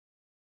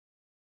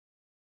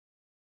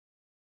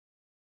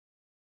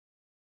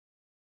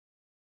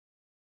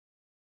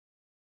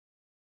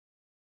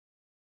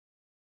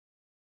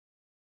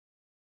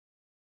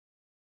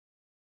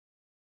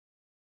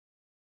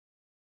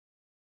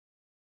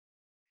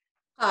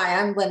Hi,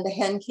 I'm Linda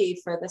Henke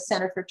for the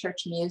Center for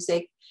Church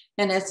Music,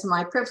 and it's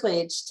my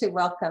privilege to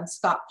welcome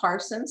Scott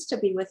Parsons to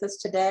be with us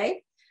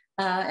today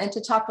and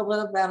to talk a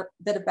little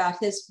bit about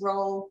his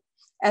role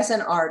as an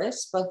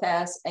artist, both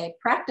as a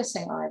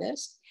practicing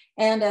artist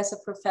and as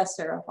a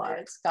professor of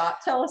art. Scott,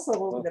 tell us a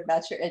little bit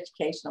about your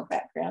educational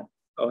background.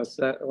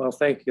 Well,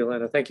 thank you,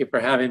 Linda. Thank you for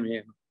having me.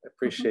 I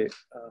appreciate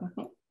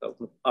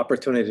the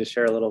opportunity to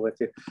share a little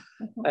with you.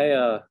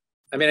 I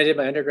did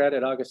my undergrad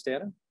at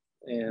Augustana,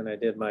 and I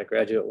did my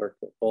graduate work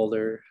at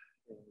Boulder.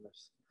 And I've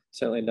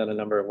certainly done a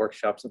number of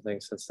workshops and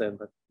things since then,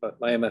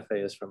 but my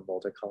MFA is from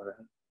Boulder,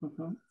 Colorado.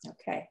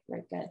 Okay,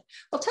 very good.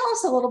 Well, tell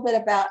us a little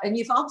bit about, and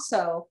you've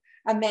also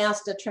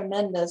amassed a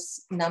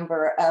tremendous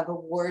number of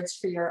awards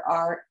for your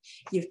art.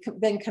 You've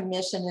been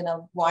commissioned in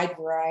a wide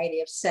variety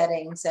of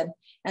settings,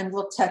 and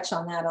we'll touch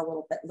on that a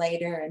little bit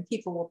later, and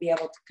people will be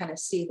able to kind of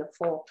see the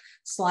full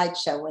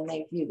slideshow when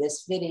they view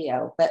this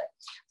video. But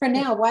for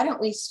now, why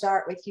don't we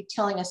start with you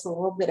telling us a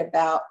little bit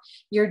about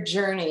your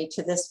journey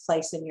to this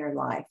place in your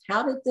life?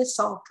 How did this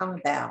all come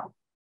about?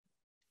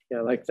 Yeah,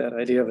 I like that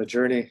idea of a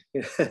journey.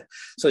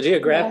 So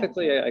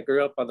geographically, I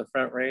grew up on the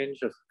Front Range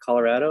of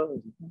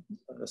Colorado,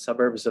 the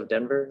suburbs of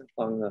Denver,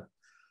 along the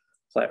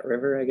Platte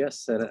River, I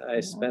guess. And I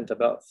spent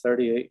about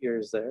 38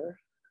 years there.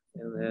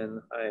 And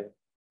then I'm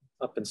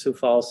up in Sioux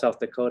Falls, South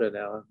Dakota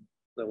now,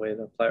 the way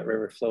the Platte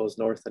River flows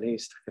north and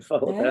east. I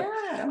follow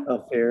that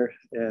up here.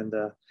 And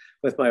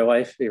with my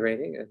wife,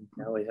 Irene, and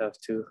now we have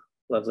two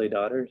lovely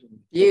daughters.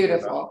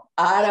 Beautiful.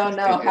 I don't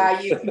know how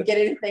you can get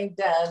anything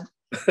done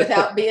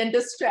without being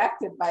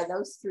distracted by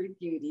those three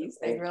beauties.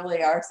 They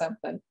really are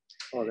something.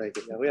 Oh, thank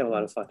you. Yeah, we have a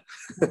lot of fun.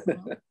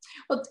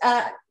 Well,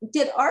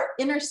 did art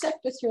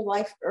intersect with your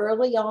life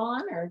early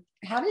on, or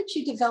how did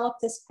you develop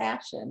this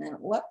passion, and at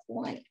what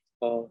point?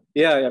 Well,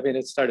 yeah,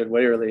 it started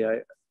way early.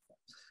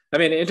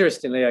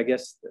 Interestingly, I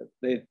guess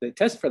they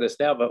test for this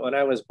now, but when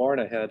I was born,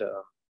 I had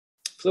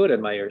fluid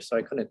in my ear, so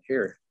I couldn't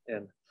hear.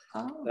 And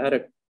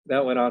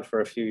that went on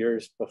for a few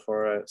years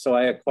before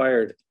I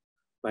acquired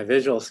my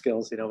visual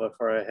skills,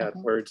 before I had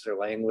words or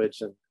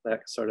language and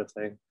that sort of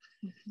thing.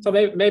 So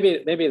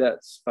maybe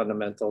that's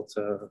fundamental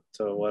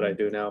to what I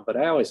do now. But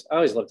I always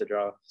loved to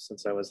draw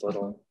since I was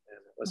little, and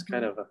it was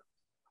kind of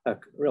a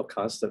real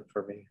constant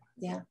for me.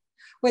 Yeah.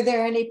 Were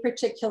there any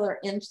particular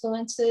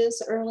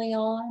influences early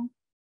on?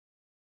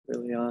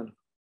 Early on,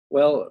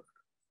 well,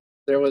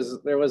 there was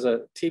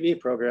a TV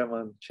program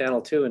on Channel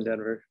 2 in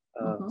Denver,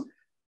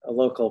 a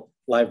local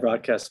live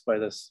broadcast by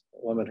this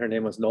woman. Her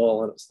name was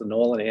Noel, and it's the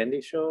Noel and Andy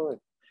show. And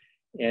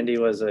Andy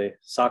was a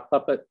sock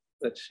puppet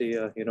that she,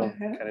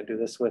 kind of do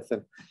this with.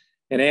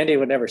 And Andy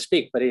would never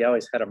speak, but he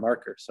always had a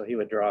marker, so he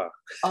would draw.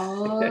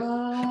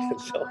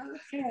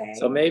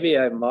 So maybe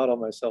I model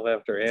myself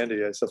after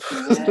Andy, I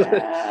suppose.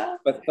 Yeah.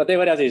 but they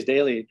would have these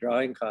daily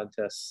drawing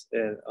contests,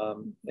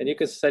 and you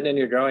could send in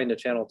your drawing to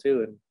Channel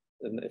 2,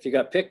 and if you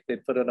got picked,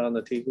 they'd put it on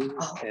the TV,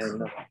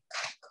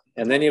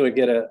 and then you would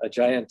get a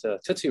giant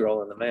Tootsie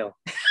Roll in the mail.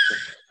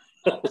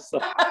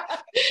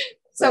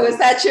 So was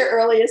that your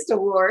earliest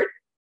award?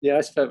 Yeah,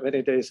 I spent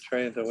many days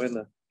trying to win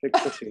the big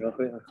Tootsie Roll.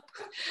 Yeah.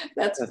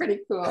 That's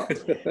pretty cool.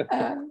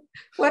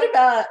 What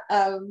about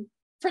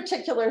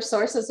particular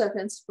sources of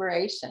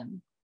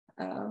inspiration?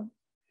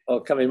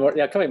 Coming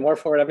more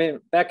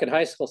forward. Back in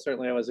high school,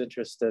 certainly I was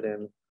interested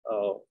in,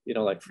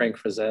 like Frank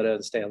Frazetta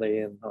and Stan Lee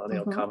and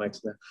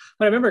comics. But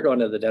I remember going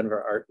to the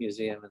Denver Art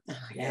Museum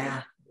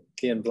and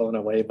being blown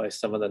away by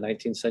some of the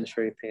 19th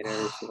century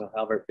painters,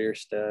 Albert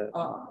Bierstadt,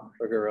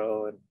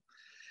 Figueroa, and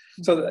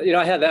so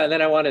I had that, and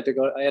then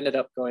I ended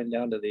up going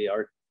down to the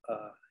Art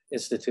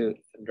Institute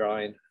and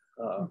drawing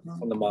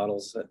from the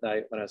models at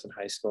night when I was in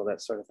high school,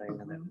 that sort of thing.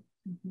 And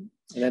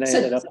then I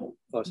ended up.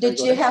 Did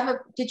you have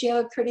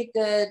a pretty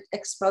good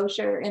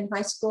exposure in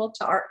high school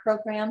to art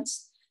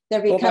programs?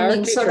 They're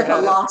becoming sort of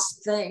a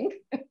lost thing.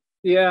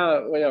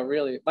 Yeah, well,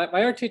 really. My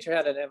art teacher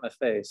had an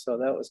MFA, so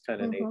that was kind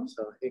of neat.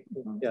 So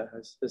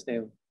his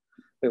name,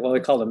 we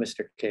called him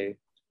Mr. K.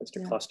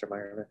 Mr.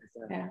 Klostermeyer.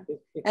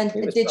 And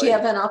did you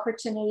have an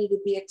opportunity to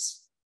be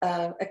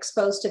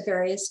exposed to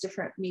various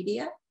different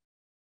media?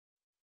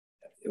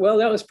 Well,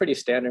 that was pretty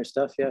standard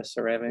stuff. Yeah,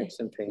 ceramics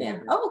and painting. Yeah.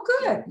 Oh,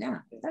 good. Yeah,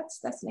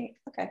 that's neat.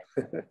 Okay.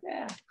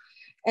 Yeah.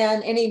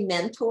 And any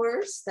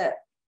mentors that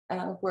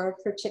were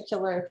a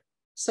particular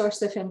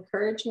source of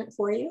encouragement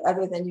for you,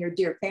 other than your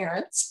dear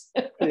parents?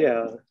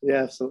 yeah,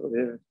 absolutely.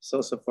 They're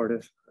so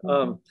supportive.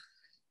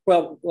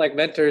 Well, like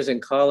mentors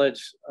in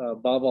college,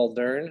 Bob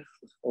Aldern,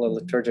 a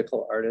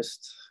liturgical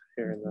artist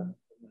here in the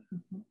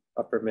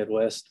upper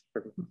Midwest,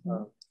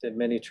 did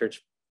many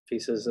church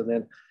pieces. And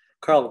then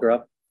Carl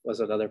Grupp was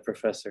another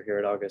professor here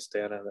at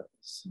Augustana that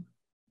was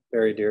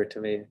very dear to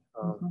me.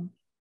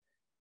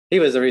 He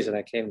was the reason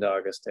I came to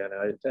Augustana.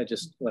 I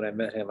just, when I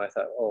met him, I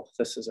thought, oh,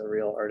 this is a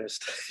real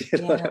artist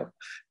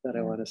that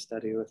I want to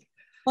study with.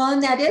 Well,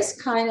 and that is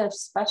kind of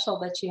special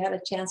that you had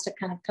a chance to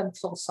kind of come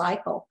full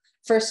cycle.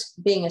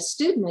 First being a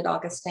student at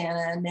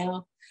Augustana, and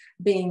now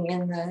being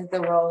in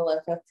the role of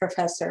a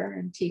professor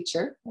and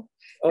teacher.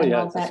 Oh, and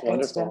yeah, all that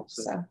wonderful.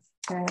 Stuff.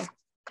 So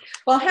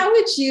Well, how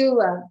would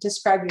you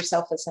describe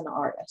yourself as an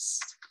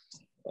artist?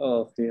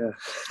 Oh, yeah.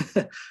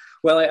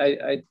 Well,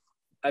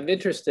 I'm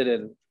interested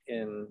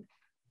in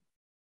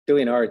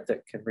doing art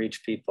that can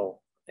reach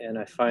people. And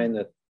I find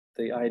that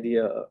the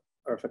idea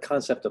or the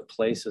concept of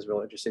place is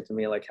real interesting to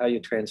me, like how you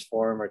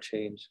transform or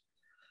change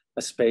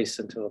a space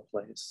into a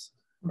place,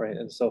 right?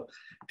 And so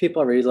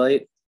people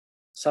relate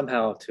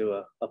somehow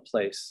to a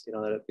place, you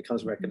know, that it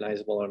becomes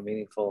recognizable or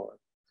meaningful.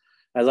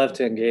 I love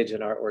to engage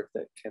in artwork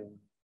that can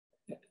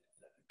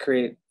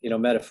create, you know,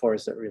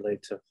 metaphors that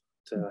relate to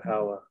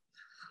how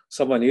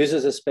someone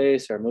uses a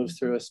space or moves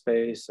through a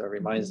space or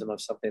reminds them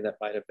of something that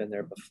might have been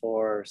there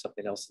before or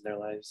something else in their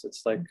lives.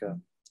 It's like,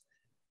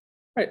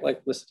 right,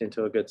 like listening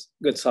to a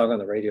good song on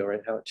the radio,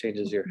 right? How it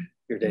changes your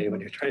day when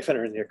you're driving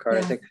or in your car.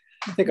 Yeah.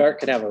 I think art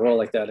can have a role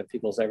like that in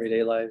people's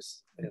everyday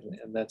lives,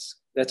 and that's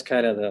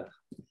kind of the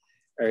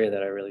area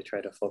that I really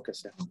try to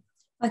focus in.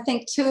 I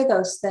think two of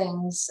those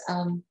things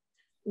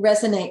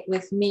resonate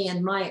with me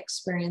in my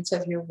experience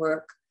of your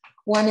work.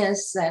 One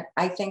is that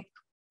I think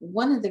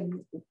one of the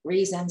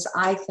reasons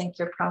I think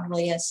you're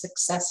probably as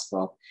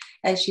successful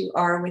as you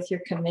are with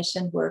your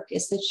commissioned work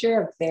is that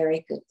you're a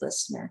very good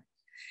listener.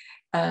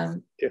 Yeah.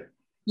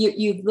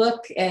 You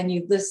look and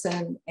you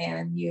listen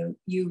and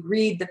you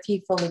read the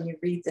people and you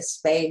read the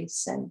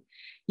space and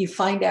you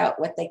find out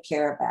what they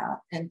care about.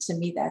 And to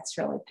me, that's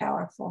really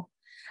powerful.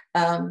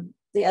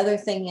 The other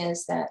thing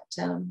is that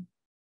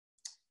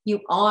you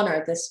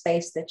honor the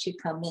space that you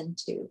come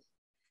into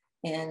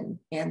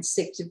and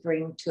seek to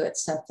bring to it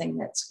something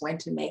that's going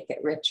to make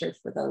it richer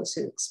for those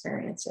who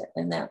experience it.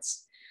 And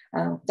that's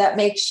that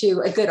makes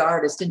you a good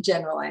artist in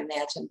general, I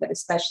imagine, but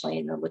especially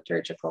in the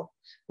liturgical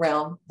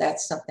realm,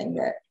 that's something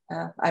that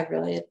I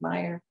really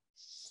admire.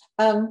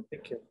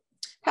 Thank you.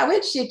 How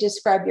would you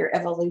describe your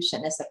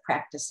evolution as a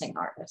practicing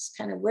artist?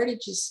 Kind of where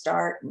did you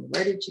start and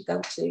where did you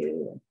go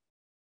to?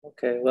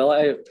 Okay, well,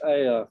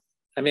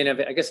 I mean,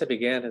 I guess I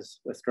began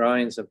with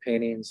drawings and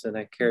paintings, and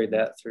I carried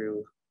that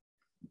through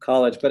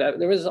college. But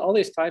there was all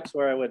these times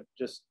where I would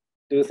just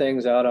do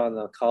things out on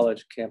the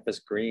college campus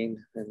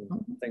green and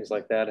things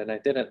like that. And I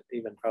didn't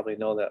even probably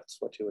know that's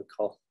what you would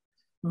call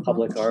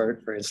public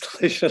art or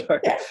installation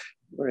art. Yeah.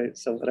 Right.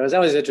 So, but I was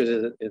always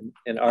interested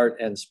in art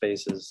and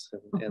spaces.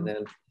 And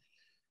then,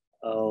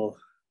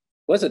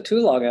 wasn't too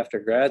long after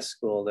grad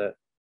school that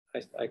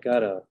I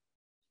got a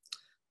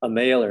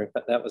mailer,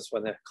 but that was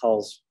when the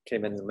calls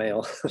came in the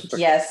mail.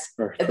 Yes,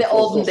 the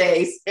olden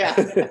days. Yeah.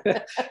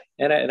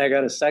 and I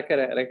got a second,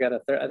 and I got a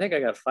third. I think I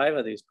got 5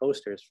 of these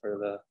posters for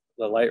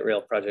the light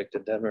rail project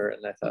in Denver,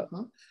 and I thought,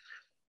 you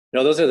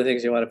know, those are the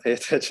things you want to pay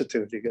attention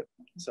to if you get.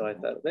 So I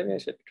thought maybe I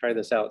should try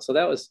this out. So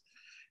that was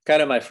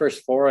kind of my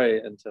first foray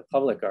into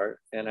public art,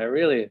 and I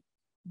really,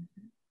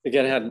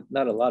 again, had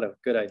not a lot of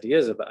good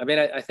ideas about. I mean,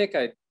 I think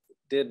I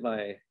did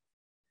my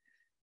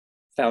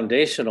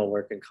foundational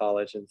work in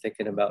college and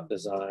thinking about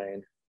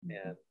design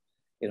and,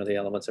 you know, the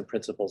elements and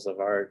principles of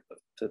art,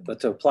 but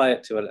to apply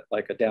it to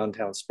like a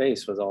downtown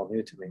space was all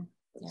new to me.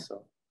 Yeah.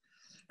 So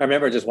I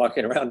remember just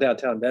walking around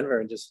downtown Denver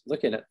and just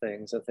looking at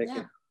things and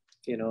thinking,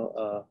 you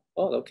know,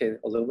 oh, okay,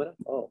 aluminum,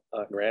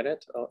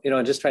 granite, you know,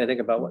 and just trying to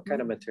think about what kind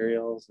of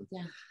materials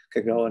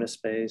could go in a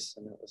space.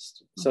 And it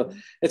was, so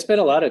it's been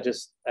a lot of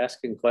just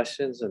asking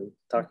questions and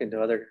talking to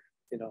other,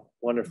 you know,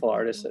 wonderful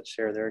artists that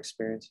share their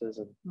experiences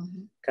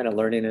and kind of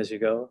learning as you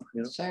go.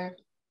 You know? Sure.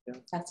 Yeah.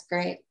 That's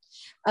great.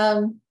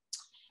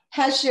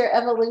 Has your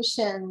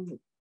evolution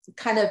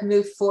kind of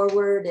moved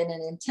forward in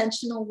an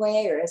intentional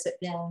way, or has it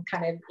been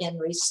kind of in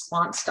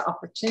response to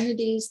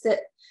opportunities that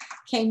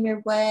came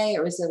your way,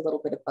 or is it a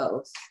little bit of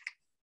both?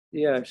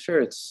 Yeah, I'm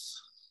sure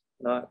it's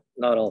not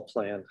all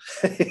planned.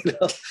 You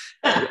know?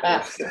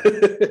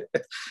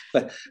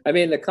 But I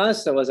mean, the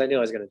constant was I knew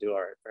I was going to do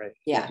art, right?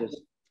 Yeah.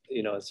 Just,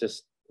 you know, it's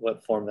just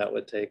what form that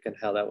would take and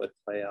how that would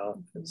play out.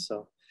 And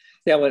so,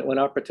 yeah, when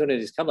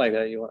opportunities come like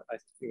that, I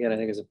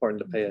think it's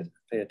important to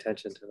pay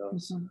attention to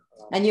those.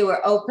 And you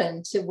were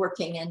open to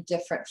working in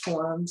different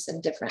forms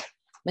and different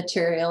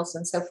materials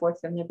and so forth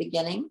from the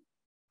beginning.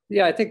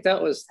 Yeah, I think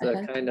that was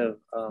the kind of.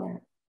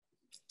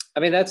 I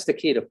mean, that's the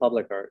key to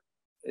public art.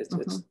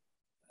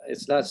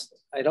 It's not.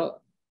 I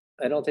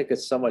don't think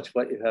it's so much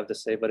what you have to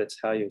say, but it's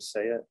how you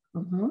say it.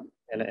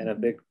 And a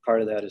big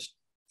part of that is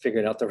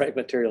figuring out the right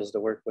materials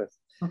to work with.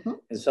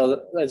 And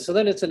so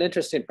then it's an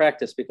interesting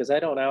practice because I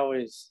don't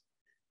always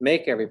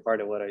make every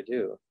part of what I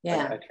do.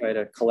 Yeah. I try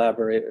to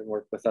collaborate and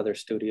work with other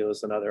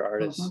studios and other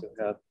artists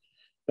who have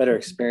better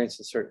experience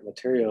in certain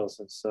materials.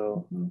 And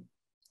so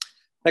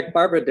like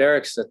Barbara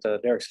Derricks at the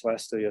Derricks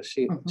Glass Studio,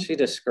 she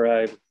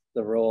described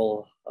the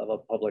role of a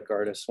public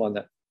artist, one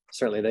that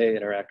certainly they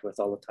interact with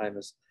all the time,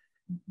 is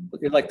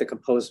you're like the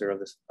composer of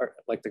this, or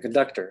like the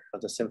conductor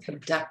of the symphony.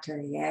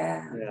 Conductor,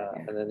 yeah.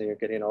 And then you're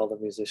getting all the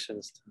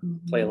musicians to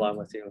play along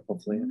with you,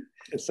 hopefully.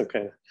 It's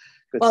okay.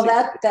 Well,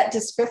 that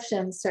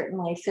description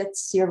certainly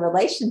fits your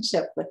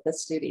relationship with the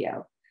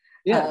studio.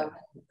 Yeah.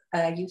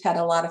 You've had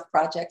a lot of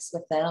projects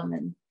with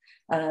them,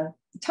 and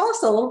tell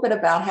us a little bit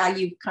about how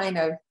you kind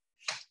of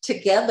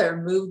together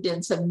moved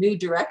in some new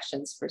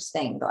directions for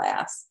stained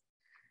glass.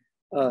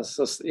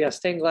 Yeah,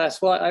 stained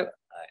glass. Well, I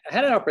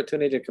had an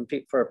opportunity to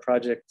compete for a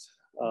project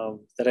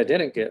that I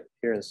didn't get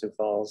here in Sioux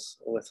Falls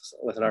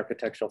with an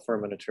architectural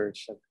firm in a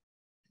church,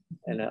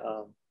 and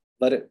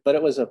but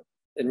it was a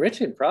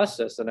enriching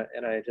process, and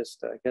I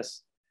just I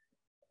guess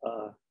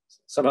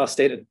somehow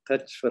stayed in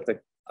touch with the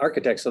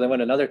architect. So then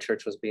when another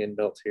church was being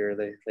built here,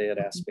 they had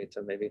asked me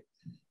to maybe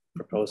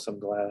propose some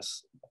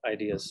glass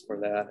ideas for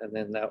that, and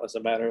then that was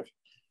a matter of,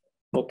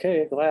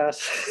 okay,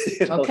 glass,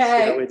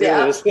 okay, how we do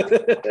this.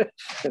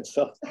 And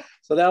so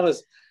that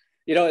was,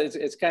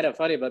 it's kind of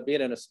funny, but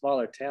being in a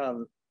smaller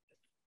town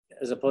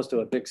as opposed to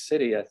a big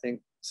city, I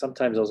think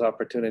sometimes those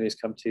opportunities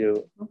come to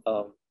you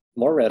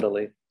more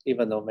readily,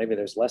 even though maybe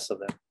there's less of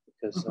them,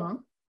 because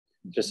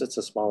just it's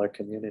a smaller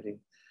community.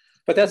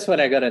 But that's when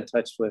I got in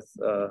touch with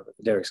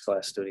Derek's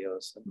Glass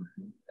Studios,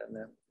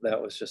 and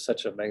that was just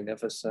such a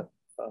magnificent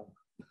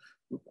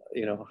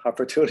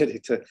opportunity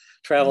to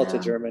travel to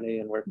Germany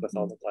and work with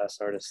all the glass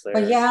artists there.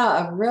 Well,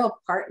 yeah, a real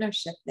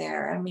partnership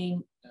there. I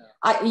mean,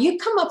 you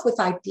come up with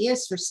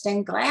ideas for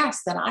stained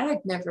glass that I had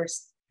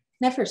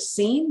never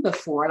seen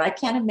before, and I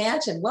can't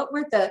imagine what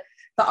were the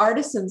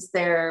artisans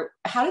there.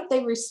 How did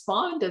they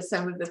respond to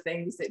some of the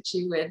things that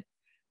you would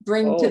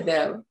bring to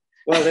them?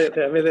 Well,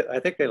 I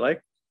think they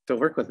like to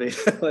work with me.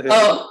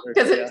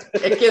 Because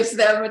it gives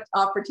them an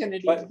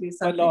opportunity to do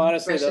something. But no,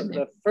 honestly,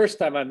 the first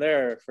time I'm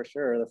there, for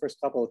sure, the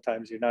first couple of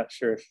times, you're not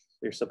sure if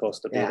you're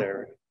supposed to be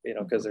there,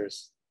 because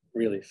there's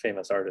really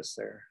famous artists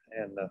there.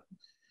 And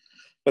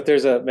but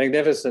there's a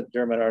magnificent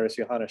German artist,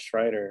 Johannes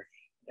Schreider,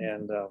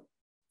 and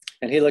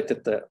he looked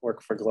at the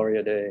work for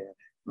Gloria Day,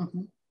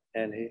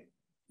 and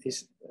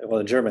he's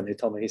in German. He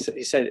told me,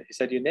 he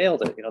said you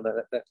nailed it.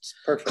 That's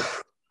perfect.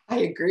 I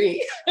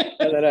agree.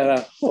 And then I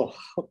thought,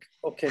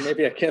 okay,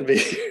 maybe I can be.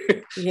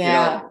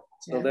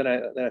 So then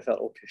I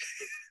felt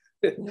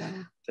okay.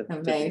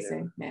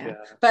 Amazing. Yeah.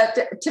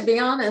 But to be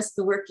honest,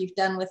 the work you've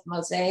done with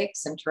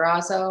mosaics and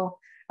terrazzo,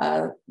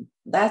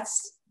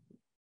 that's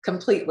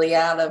completely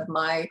out of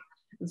my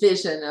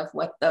vision of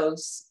what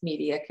those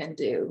media can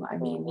do. I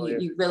mean,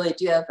 you really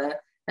do have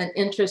an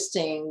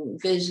interesting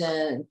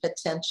vision,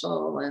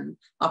 potential, and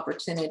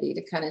opportunity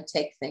to kind of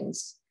take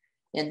things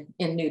in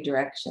new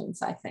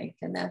directions, I think.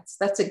 And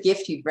that's a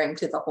gift you bring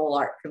to the whole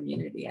art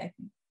community, I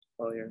think.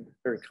 Well, you're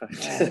very kind.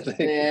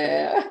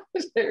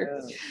 Sure.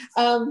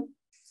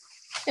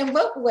 In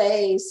what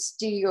ways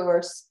do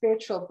your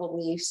spiritual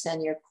beliefs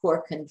and your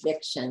core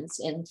convictions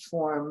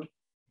inform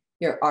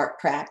your art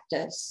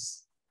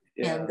practice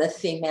and the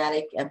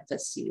thematic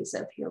emphases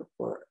of your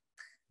work?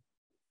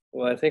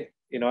 Well, I think,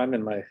 I'm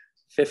in my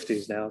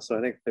 50s now, so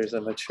I think there's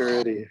a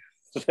maturity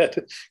that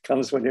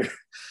comes when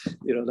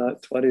you're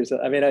not 20s.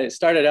 I mean, I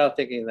started out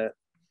thinking that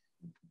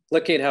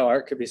looking at how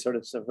art could be sort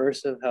of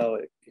subversive, how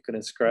you can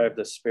inscribe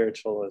the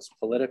spiritual as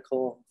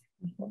political,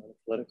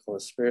 political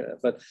as spirit.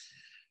 But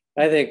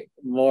I think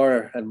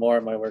more and more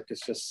of my work is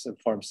just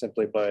informed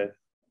simply by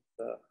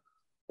the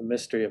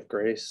mystery of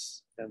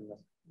grace and the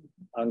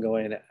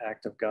ongoing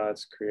act of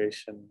God's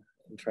creation,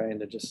 and trying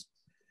to just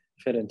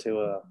fit into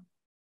a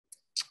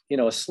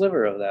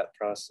sliver of that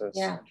process.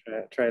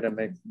 Try to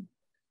make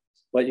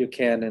what you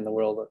can in the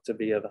world to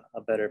be a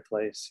better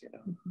place.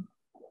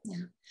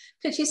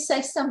 Could you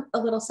say a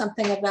little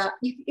something about,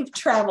 you've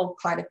traveled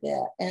quite a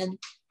bit and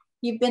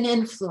you've been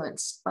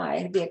influenced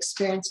by the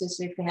experiences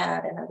you've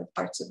had in other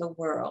parts of the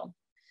world.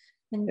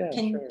 And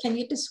can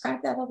you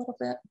describe that a little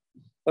bit?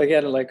 Well,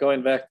 again, like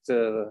going back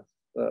to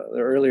the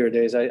earlier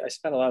days, I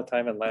spent a lot of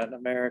time in Latin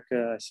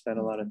America. I spent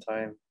a lot of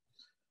time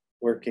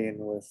working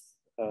with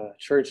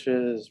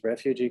churches,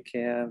 refugee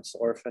camps,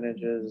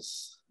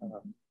 orphanages,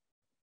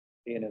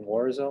 being in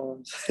war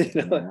zones.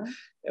 It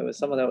was,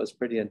 some of that was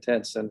pretty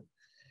intense, and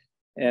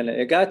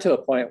it got to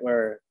a point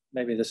where,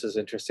 maybe this is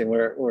interesting,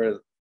 where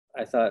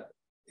I thought,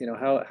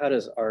 how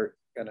does art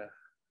gonna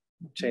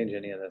change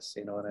any of this?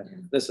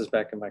 This is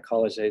back in my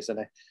college days, and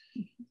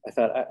I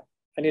thought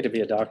I need to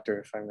be a doctor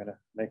if I'm gonna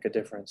make a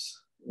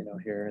difference,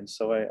 here. And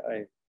so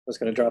I was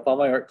gonna drop all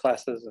my art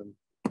classes and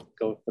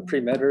go the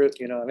pre-med route.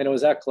 I mean, it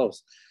was that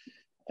close.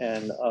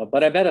 And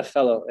but I met a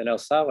fellow in El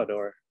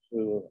Salvador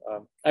who,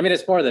 I mean,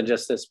 it's more than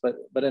just this,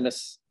 but in a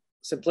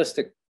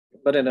simplistic,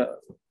 but in a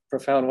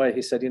profound way,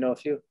 he said,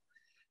 if you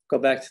go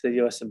back to the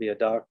US and be a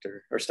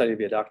doctor, or study to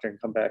be a doctor,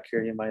 and come back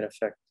here, you might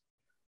affect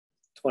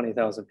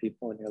 20,000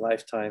 people in your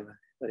lifetime.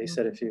 But he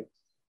said, if you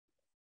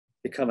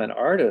become an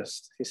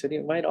artist, he said,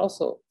 you might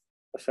also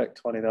affect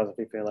 20,000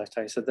 people in your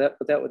lifetime. He said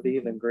but that would be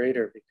even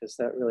greater, because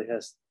that really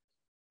has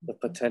the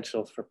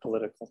potential for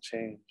political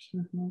change.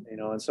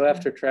 And so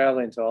after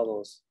traveling to all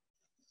those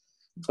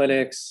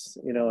clinics,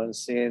 and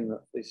seeing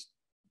these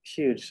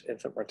huge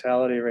infant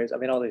mortality rates, I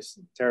mean, all these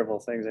terrible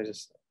things,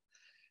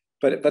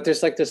 but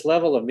there's like this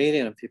level of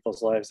meaning in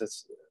people's lives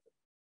that's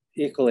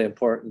equally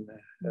important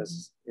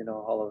as,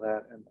 all of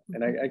that.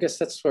 And I guess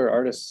that's where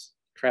artists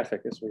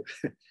traffic is.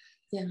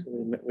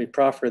 We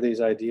proffer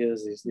these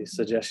ideas, these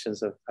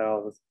suggestions of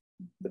how,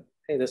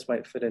 hey, this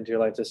might fit into your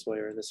life this way,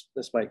 or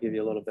this might give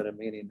you a little bit of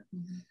meaning,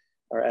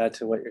 or add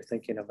to what you're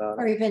thinking about.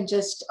 Or even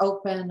just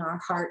open our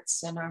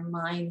hearts and our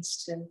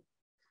minds to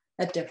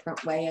a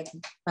different way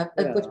of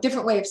a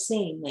different way of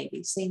seeing,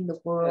 maybe seeing the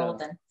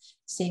world and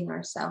seeing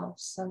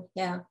ourselves. So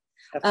yeah.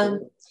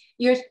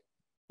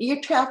 Your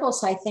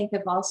travels, I think,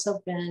 have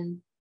also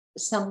been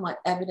somewhat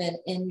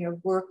evident in your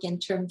work in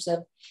terms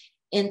of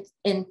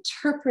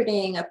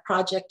interpreting a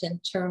project in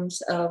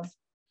terms of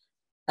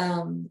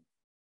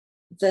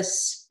the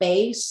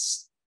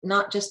space,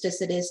 not just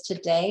as it is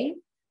today,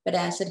 but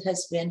as it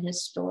has been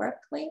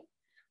historically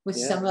with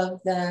some of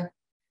the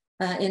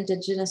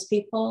indigenous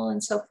people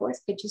and so forth.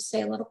 Could you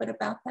say a little bit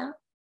about that?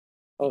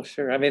 Oh,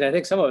 sure. I mean, I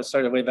think some of it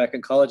started way back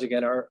in college.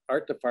 Again, our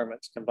art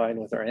department's combined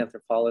with our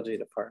anthropology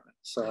department.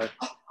 So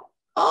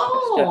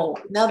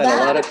now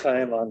spent a lot of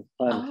time on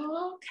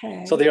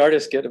okay. So the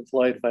artists get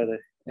employed by the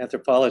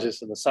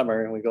anthropologists in the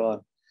summer, and we go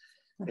on,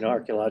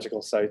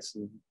 archaeological sites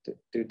and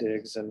do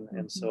digs,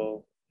 and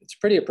so it's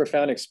pretty a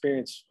profound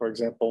experience. For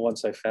example,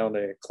 once I found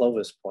a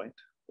Clovis point,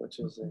 which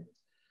is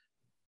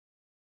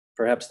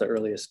perhaps the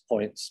earliest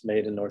points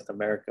made in North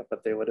America,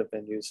 but they would have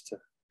been used to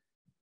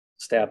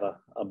stab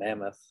a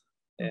mammoth,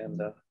 and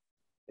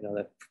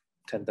that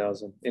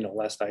 10,000,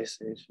 last ice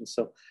age, and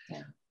so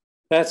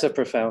that's a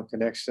profound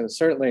connection.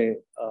 Certainly,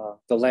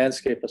 the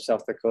landscape of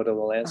South Dakota, the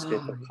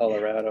landscape of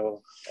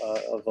Colorado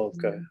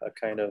evoke a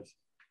kind of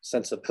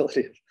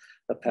sensibility of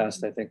the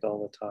past, I think,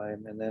 all the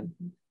time. And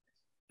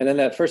then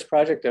that first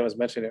project I was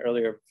mentioning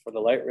earlier for the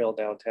light rail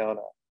downtown,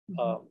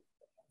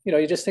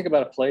 you just think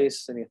about a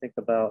place and you think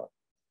about,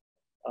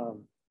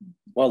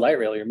 light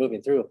rail, you're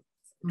moving through,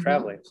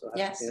 traveling. So,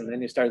 and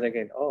then you start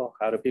thinking,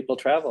 how do people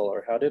travel,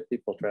 or how did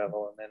people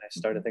travel? And then I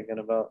started thinking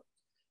about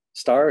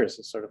stars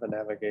as sort of a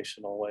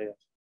navigational way of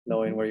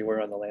knowing where you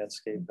were on the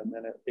landscape. And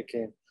then it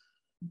became,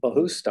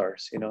 whose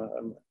stars, and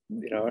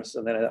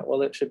then I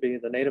thought, it should be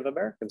the Native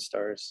American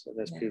stars in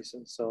this piece.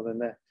 And so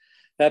then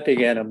that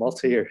began a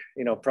multi-year,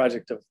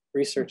 project of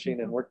researching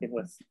and working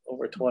with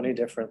over 20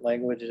 different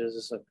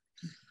languages and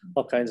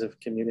all kinds of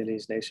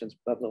communities, nations,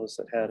 pueblos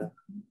that had a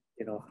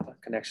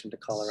connection to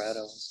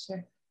Colorado.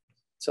 Sure.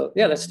 So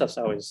that stuff's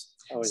always.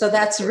 So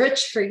that's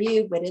rich for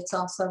you, but it's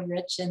also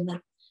rich in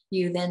that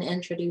you then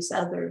introduce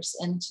others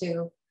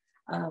into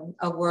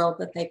a world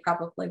that they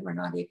probably were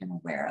not even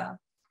aware of.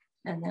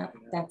 And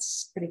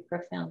that's pretty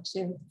profound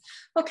too.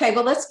 Okay,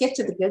 well, let's get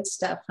to the good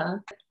stuff, huh?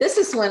 This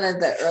is one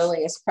of the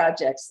earliest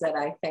projects that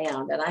I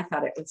found, and I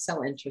thought it was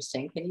so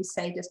interesting. Can you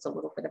say just a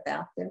little bit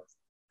about this?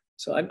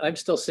 So I'm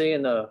still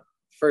seeing the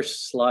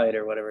first slide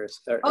or whatever.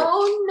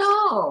 Oh,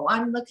 no,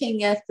 I'm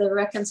looking at the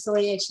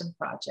Reconciliation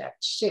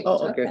Project. Shoot.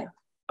 Oh, okay.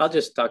 I'll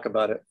just talk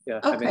about it. Yeah,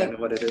 okay. I mean, I know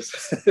what it is.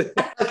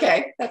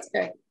 Okay, that's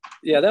great.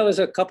 Yeah, that was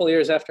a couple of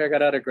years after I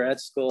got out of grad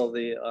school.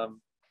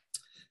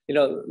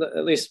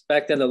 At least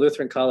back then, the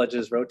Lutheran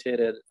colleges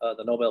rotated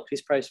the Nobel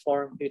Peace Prize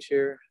Forum each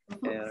year,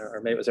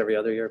 or maybe it was every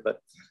other year,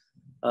 but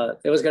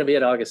it was going to be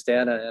at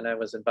Augustana, and I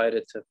was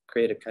invited to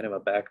create a kind of a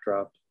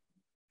backdrop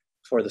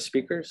for the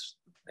speakers.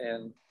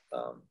 And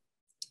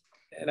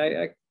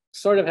I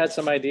sort of had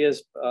some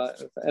ideas,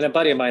 and a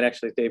buddy of mine,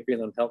 actually, Dave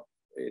Greenland, helped.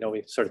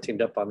 We sort of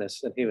teamed up on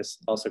this, and he was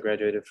also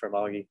graduated from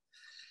Augie.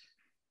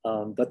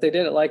 But they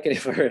didn't like any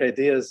of our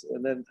ideas.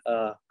 And then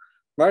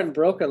Martin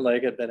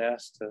Brokenleg had been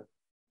asked to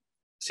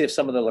see if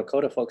some of the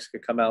Lakota folks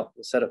could come out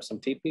and set up some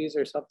teepees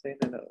or something.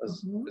 And it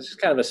was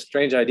just kind of a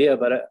strange idea,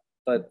 but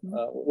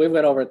we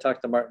went over and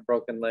talked to Martin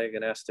Brokenleg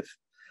and asked if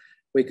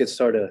we could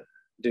sort of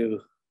do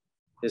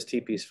his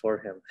teepees for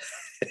him.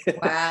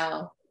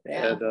 Wow.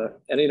 Yeah. And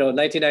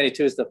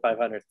 1992 is the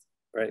 500th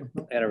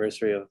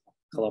anniversary of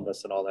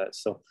Columbus and all that.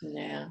 So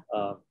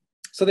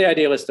so the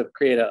idea was to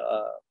create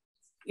a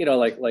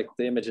like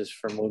the images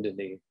from Wounded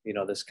Knee,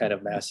 this kind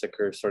of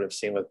massacre sort of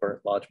scene with burnt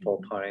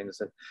lodgepole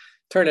pines, and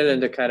turn it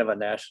into kind of a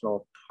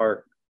national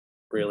park,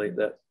 really,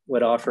 that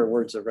would offer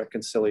words of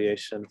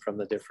reconciliation from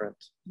the different,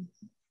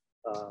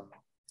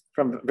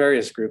 from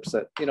various groups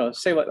that,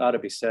 say what ought to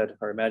be said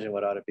or imagine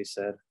what ought to be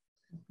said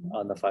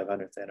on the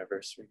 500th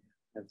anniversary.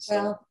 And so,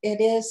 well, it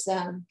is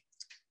a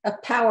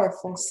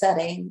powerful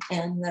setting,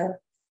 and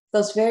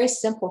those very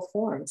simple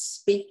forms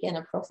speak in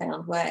a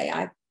profound way.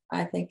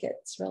 I think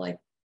it's really,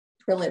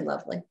 really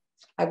lovely.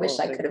 I wish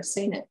I could have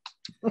seen it.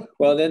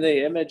 Well, then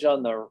the image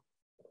on the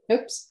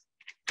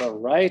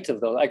right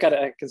of those, I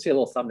can see a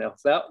little thumbnail.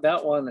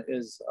 That one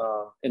is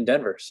in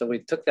Denver. So we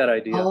took that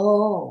idea.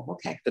 Oh,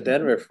 okay. To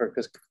Denver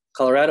because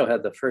Colorado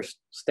had the first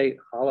state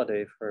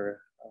holiday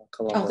for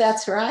Columbus. Oh,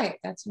 that's right.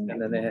 That's right.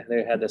 And then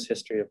they had this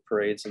history of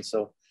parades, and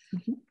so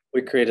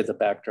we created the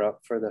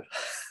backdrop for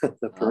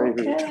the parade.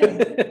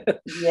 Okay.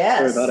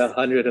 Yes. There were about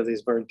 100 of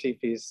these burned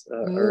teepees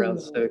around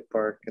Civic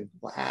Park. And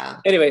wow.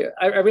 Anyway,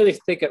 I really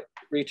think it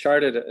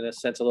recharted, in a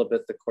sense, a little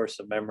bit the course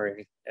of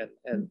memory,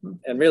 and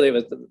really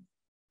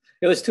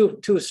it was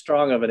too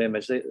strong of an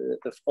image.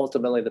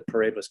 Ultimately, the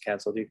parade was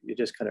canceled. You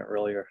just couldn't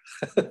roll your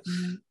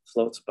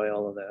floats by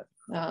all of that.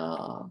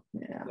 Oh,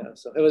 yeah.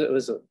 So it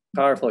was a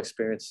powerful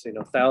experience.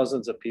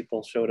 Thousands of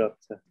people showed up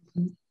to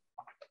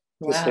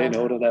say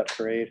no to that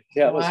parade.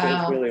 Yeah, it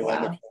was really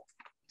wonderful.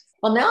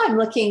 Well, now I'm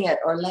looking at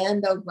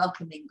Orlando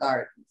Welcoming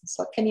Gardens.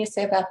 What can you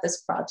say about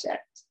this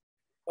project?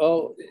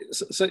 Oh,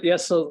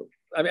 so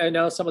I mean, I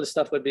know some of the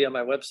stuff would be on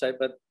my website,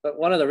 but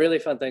one of the really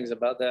fun things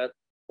about that,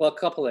 well, a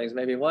couple things.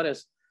 Maybe one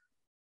is,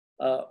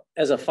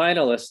 as a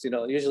finalist,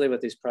 usually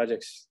with these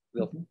projects,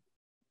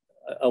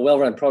 a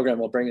well-run program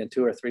will bring in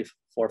 2 or 3,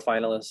 4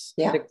 finalists.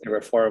 Yeah. I think there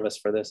were 4 of us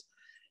for this.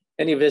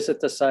 And you visit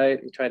the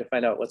site, you try to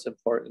find out what's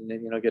important,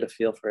 and get a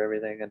feel for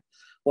everything. And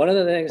one of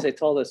the things they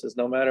told us is,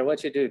 no matter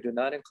what you do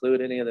not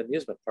include any of the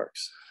amusement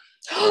parks.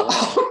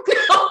 Oh,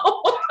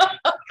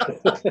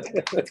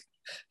 no.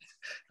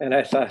 And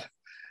I thought,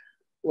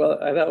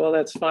 well,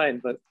 that's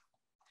fine, but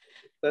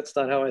that's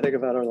not how I think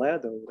about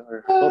Orlando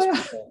or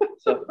most people.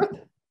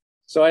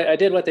 So I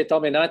did what they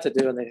told me not to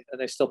do, and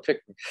they still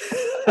picked me.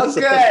 Oh,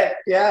 good.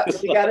 Yeah,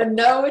 you got to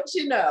know what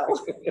you know.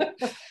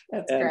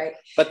 That's great.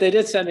 But they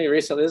did send me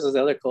recently. This is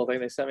the other cool thing.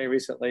 They sent me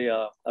recently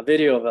a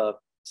video of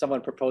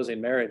someone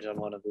proposing marriage on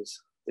one of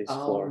these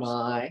floors. Oh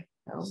my!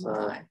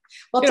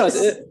 Well,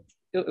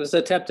 it was an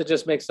attempt to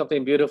just make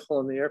something beautiful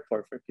in the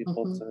airport for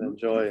people to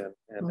enjoy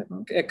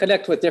and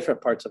connect with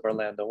different parts of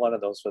Orlando. One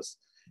of those was,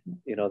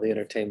 the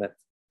entertainment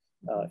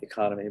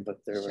economy, but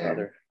there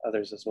were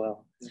others as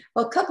well.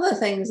 Well, a couple of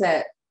things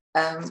that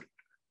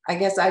I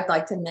guess I'd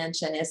like to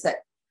mention is that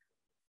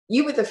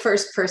you were the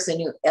first person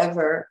who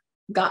ever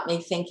got me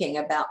thinking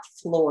about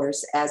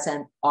floors as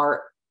an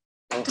art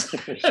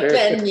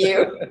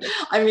venue.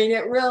 I mean,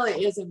 it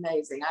really is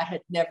amazing. I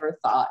had never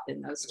thought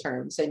in those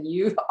terms, and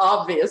you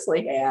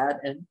obviously had,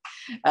 and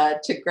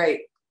to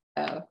great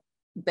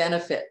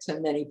benefit to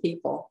many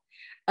people.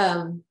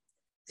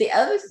 The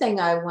other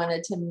thing I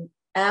wanted to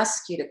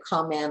ask you to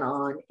comment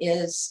on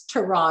is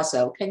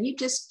terrazzo. Can you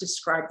just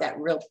describe that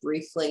real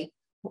briefly?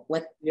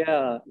 What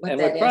and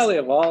we probably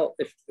have all,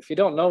 if you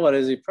don't know what it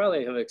is, you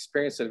probably have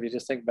experienced it if you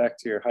just think back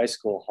to your high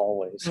school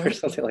hallways or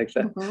something like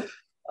that.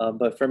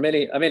 But for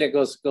many, I mean, it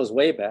goes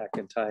way back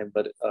in time,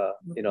 but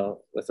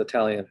with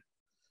Italian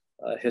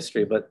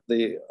history. But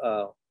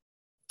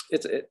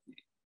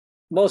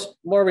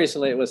more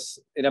recently it was,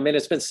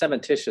 it's been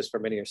cementitious for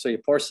many years. So you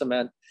pour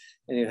cement,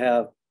 and you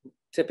have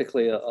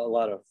typically a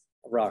lot of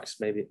rocks,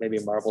 maybe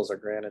marbles or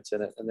granites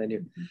in it, and then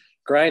you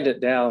grind it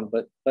down.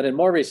 But in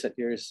more recent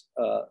years,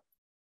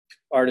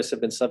 artists have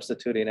been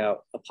substituting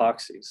out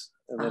epoxies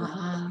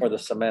for the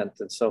cement.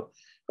 And so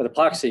with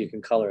epoxy, you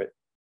can color it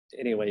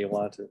any way you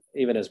want to,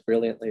 even as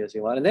brilliantly as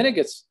you want. And then it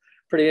gets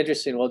pretty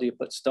interesting. Well, do you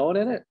put stone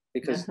in it?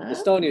 Because the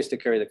stone used to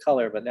carry the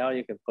color, but now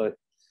you can put,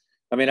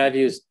 I've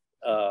used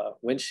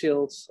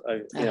windshields,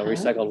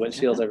 recycled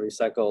windshields. I've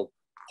recycled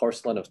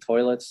porcelain of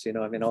toilets,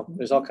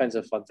 there's all kinds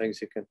of fun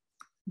things you can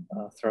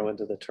throw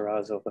into the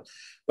terrazzo,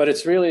 but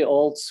it's really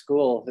old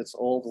school. It's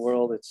old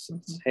world. It's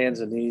hands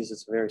and knees.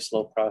 It's a very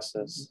slow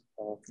process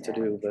to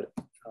do, but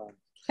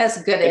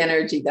has good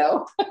energy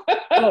though.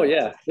 Oh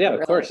yeah, of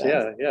really course,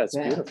 does. it's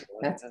beautiful.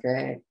 That's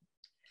great.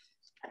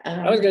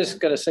 I was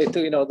just going to say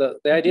too, the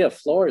idea of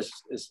floors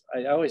is,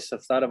 I always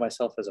have thought of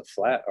myself as a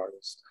flat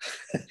artist.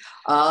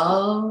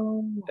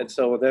 And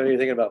so then you're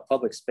thinking about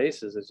public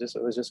spaces, it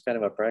was just kind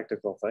of a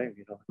practical thing,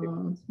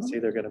 it's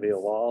either going to be a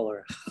wall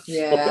or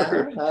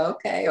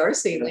or a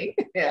ceiling.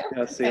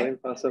 Ceiling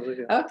possibly.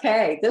 Yeah.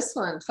 Okay, this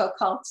one,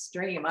 Foucault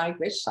Stream. I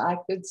wish I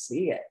could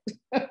see it.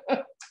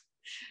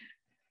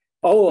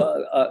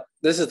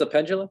 This is the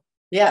pendulum?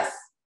 Yes.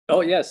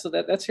 Oh yeah, so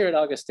that's here at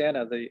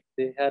Augustana.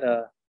 They had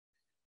a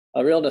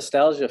real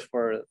nostalgia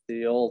for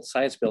the old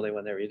science building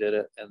when they redid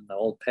it, and the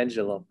old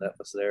pendulum that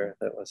was there,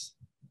 that was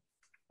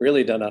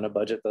really done on a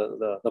budget.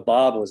 The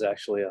bob was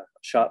actually a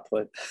shot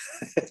put.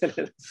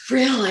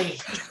 Really?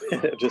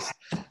 It just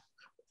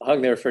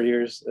hung there for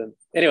years. And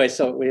anyway,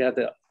 so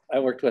I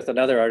worked with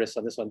another artist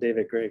on this one,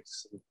 David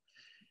Griggs.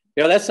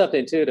 That's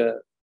something too, to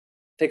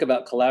think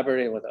about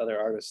collaborating with other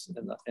artists,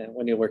 and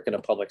when you work in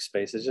a public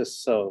space, it's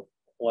just so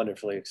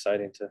wonderfully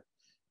exciting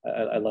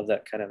I love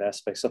that kind of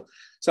aspect.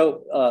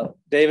 So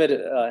David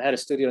had a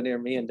studio near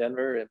me in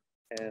Denver,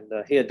 and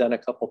he had done a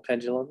couple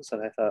pendulums,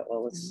 and I thought,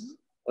 well,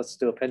 let's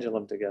do a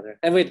pendulum together.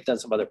 And we'd done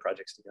some other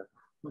projects together.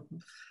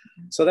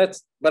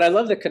 But I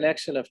love the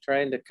connection of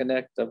trying to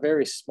connect a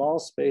very small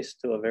space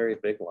to a very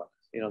big one,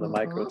 the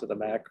micro to the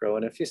macro.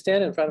 And if you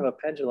stand in front of a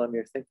pendulum,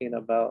 you're thinking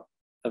about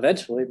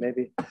eventually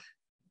maybe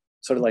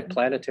sort of like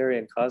planetary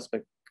and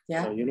cosmic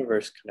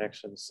universe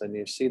connections, and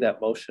you see that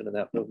motion and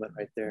that movement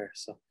right there.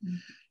 So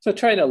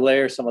trying to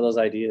layer some of those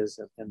ideas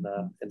in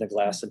the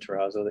glass and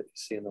terrazzo that you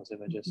see in those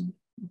images.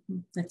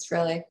 It's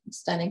really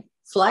stunning.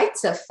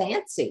 Flights of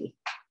Fancy.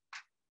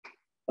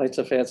 Flights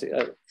of Fancy.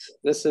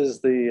 This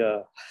is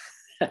the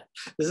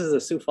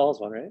Sioux Falls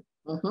one, right?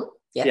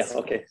 Yes. Yeah.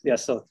 Okay. Yeah.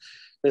 So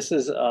this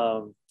is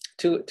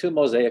two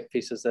mosaic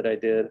pieces that I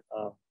did.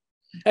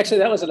 Actually,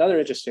 that was another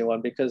interesting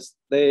one because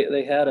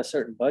they had a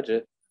certain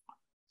budget,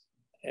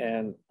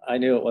 and I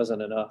knew it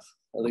wasn't enough,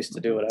 at least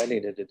to do what I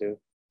needed to do.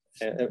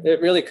 And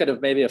it really could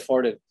have maybe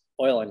afforded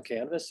oil on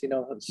canvas,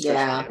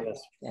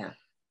 canvas.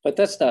 But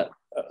that's not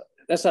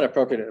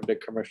appropriate in a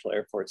big commercial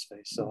airport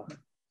space. So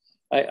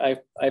I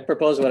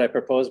proposed what I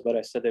proposed, but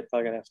I said they're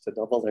probably gonna have to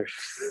double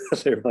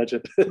their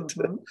budget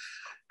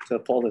to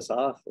pull this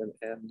off.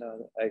 And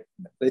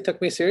they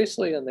took me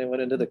seriously, and they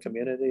went into the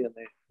community, and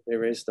they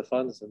raised the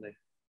funds and they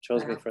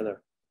chose me Wow. for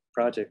their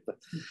project.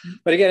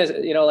 But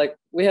again, you know, like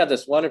we have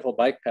this wonderful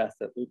bike path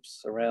that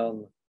loops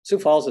around. Sioux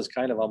Falls is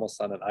kind of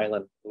almost on an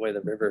island, the way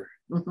the river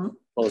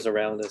flows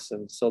around us.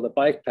 And so the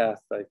bike path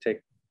I take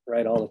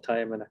right all the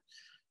time. And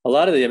a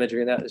lot of the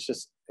imagery in that is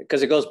just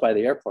because it goes by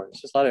the airport.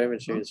 It's just a lot of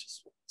imagery. It's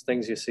just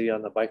things you see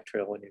on the bike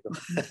trail when you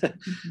go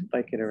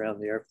biking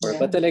around the airport.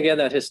 But then again,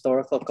 that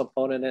historical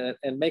component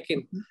and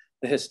making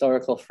the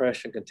historical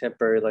fresh and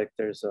contemporary, like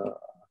there's a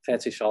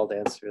fancy shawl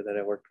dancer that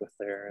I worked with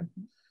there.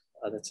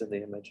 And that's in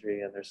the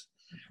imagery, and there's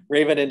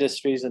Raven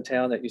Industries in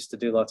town that used to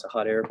do lots of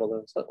hot air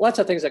balloons, lots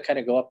of things that kind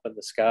of go up in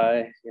the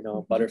sky, you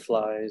know,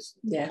 butterflies,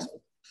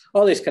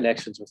 all these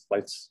connections with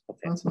flights of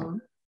fancy.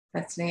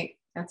 That's neat.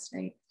 That's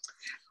neat.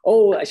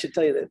 Oh, I should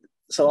tell you that.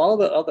 So all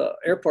the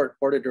airport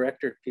board of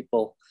director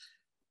people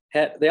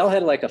they all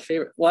had like a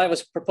favorite. Well, I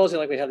was proposing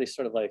like we have these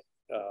sort of like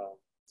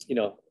you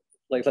know,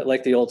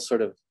 like the old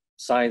sort of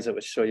signs that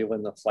would show you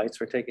when the flights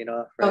were taking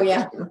off. Right? Oh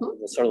yeah.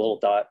 The sort of little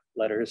dot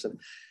letters,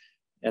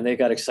 and they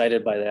got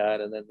excited by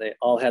that. And then they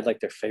all had like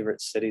their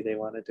favorite city they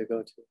wanted to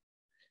go to.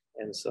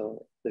 And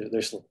so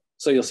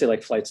so you'll see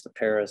like flights to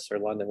Paris or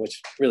London,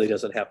 which really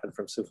doesn't happen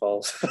from Sioux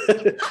Falls.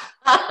 But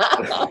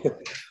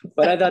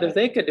I thought if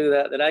they could do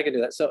that, then I could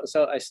do that.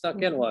 So I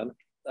snuck in one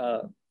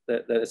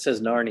that it says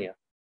Narnia.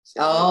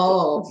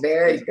 So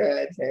very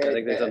good. I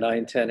think there's a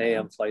 9:10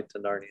 a.m. flight to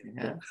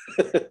Narnia.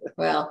 Yeah.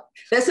 Well,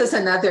 this is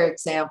another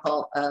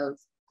example of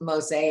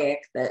mosaic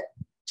that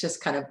just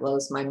kind of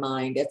blows my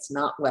mind. It's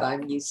not what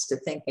I'm used to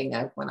thinking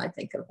of when I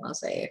think of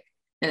mosaic.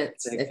 And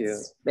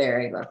it's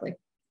very lovely.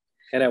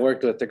 And I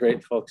worked with the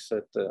great folks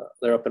at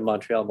they're up in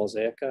Montreal,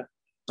 Mosaica.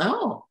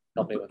 Oh.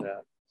 Help me with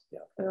that.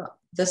 Yeah.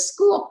 The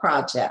school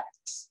project.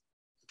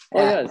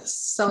 Oh, yeah.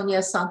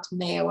 Sonia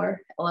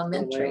Sotomayor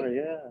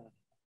Elementary.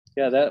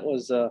 Yeah, that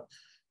was,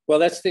 well,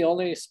 that's the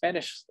only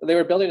Spanish, they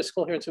were building a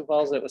school here in Sioux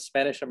Falls that was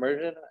Spanish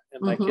immersion,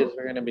 and my kids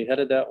were going to be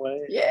headed that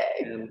way.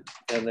 Yay.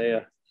 And they,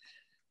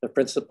 the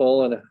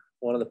principal and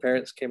one of the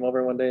parents came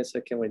over one day and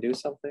said, can we do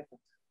something? I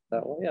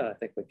thought, well, yeah, I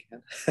think we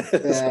can.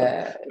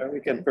 So, or we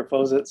can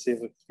propose it, see if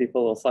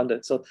people will fund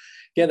it. So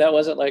again, that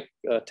wasn't like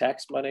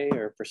tax money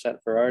or percent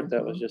for art.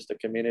 That was just a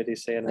community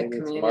saying we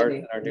need some art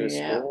in our new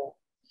school.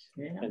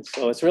 Yeah. And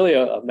so it's really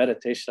a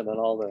meditation on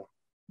all the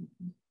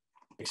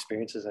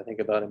experiences I think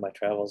about in my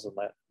travels in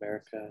Latin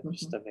America,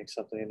 just to make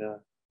something,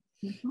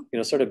 you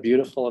know, sort of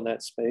beautiful in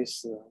that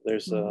space.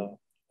 There's a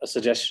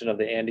suggestion of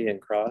the Andean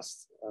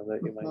cross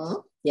that you might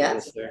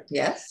yes there.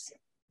 Yes.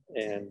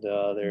 And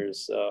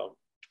there's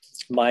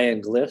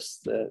Mayan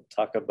glyphs that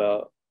talk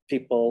about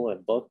people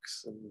and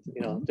books and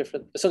you know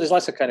different. So there's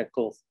lots of kind of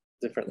cool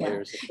different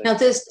layers. Of now,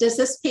 does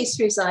this piece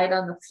reside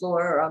on the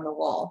floor or on the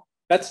wall?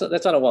 That's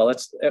on a wall.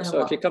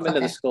 If you come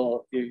into the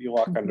school, you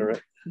walk under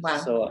it. Wow.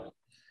 So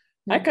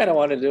I kind of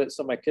wanted to do it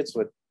so my kids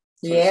would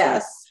see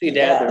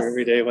Dad there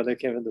every day when they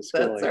came into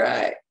school. That's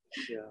right.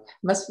 Yeah.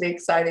 Must be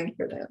exciting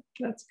for them.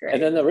 That's great.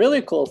 And then the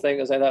really cool thing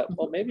is I thought,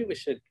 well, maybe we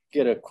should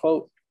get a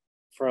quote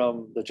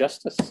from the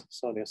Justice,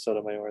 Sonia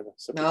Sotomayor.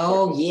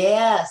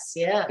 Yes.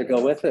 To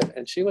go with it.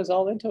 And she was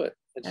all into it.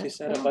 And she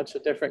sent a bunch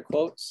of different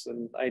quotes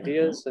and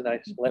ideas, and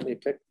let me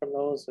pick from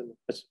those. And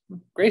it's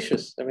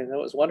gracious. I mean, that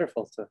was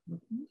wonderful to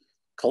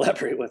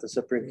collaborate with the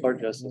Supreme Court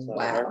Justice on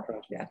our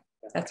project. Yeah,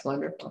 that's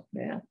wonderful.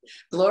 Yeah.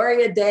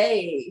 Gloria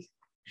Day.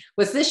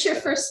 Was this your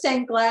first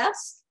stained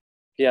glass?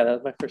 Yeah, that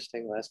was my first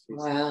stained glass piece.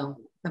 Wow,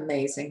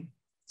 amazing.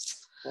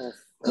 Well,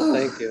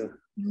 thank you.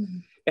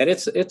 And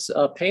it's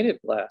painted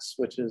glass,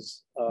 which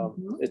is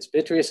it's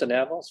vitreous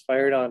enamels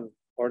fired on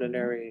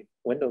ordinary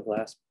window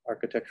glass,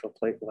 architectural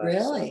plate glass.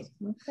 Really?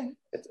 Okay.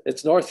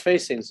 It's north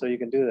facing, so you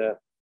can do that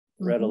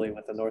readily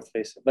with the north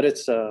facing. But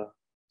it's so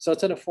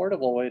it's an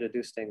affordable way to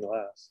do stained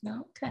glass.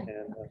 Okay.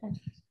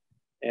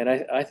 And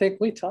I think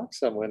we talked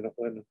some when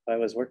I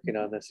was working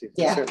on this. You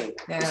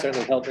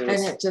certainly helped me.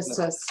 And it just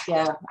was,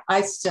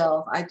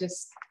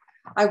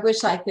 I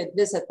wish I could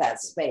visit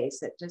that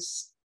space.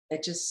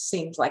 It just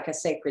seems like a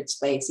sacred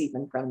space,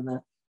 even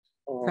from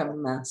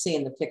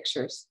seeing the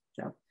pictures.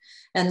 So,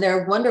 and there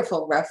are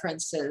wonderful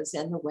references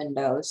in the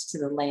windows to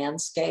the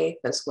landscape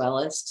as well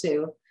as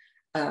to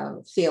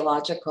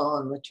theological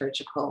and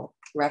liturgical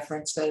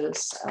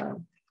references.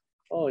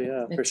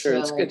 For sure.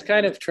 Really, it's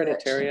kind of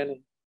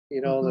Trinitarian, you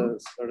know, the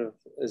sort of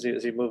as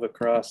you move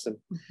across. And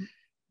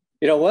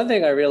you know, one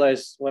thing I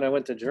realized when I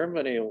went to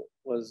Germany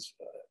was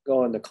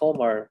going to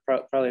Colmar.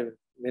 Probably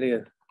many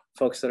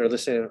folks that are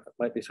listening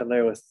might be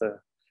familiar with the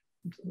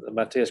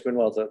Matthias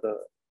Grünwald, the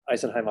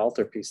Eisenheim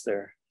altar piece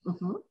there.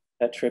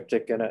 That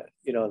triptych, and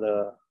you know,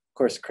 of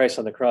course Christ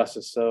on the cross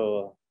is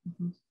so.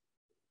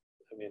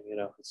 I mean, you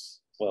know,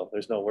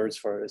 there's no words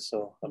for it. It's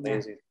so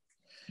amazing.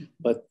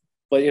 But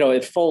you know,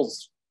 it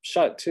folds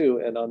shut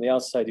too, and on the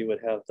outside you would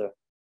have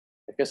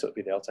I guess it would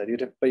be the outside.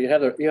 But you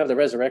have the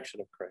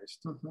resurrection of Christ,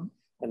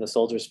 and the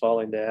soldiers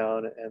falling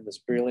down, and this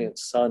brilliant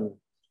sun,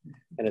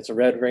 and it's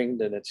red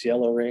ringed and it's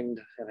yellow ringed,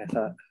 and I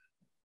thought,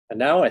 And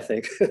now I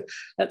think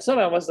that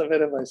somehow must have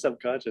been in my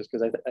subconscious,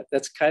 because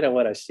that's kind of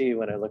what I see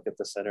when I look at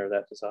the center of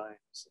that design.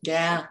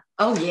 Yeah.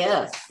 Oh,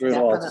 yes,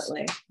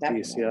 definitely.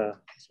 Piece, yeah.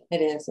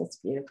 It is. It's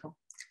beautiful.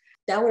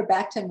 Now we're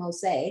back to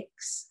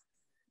mosaics,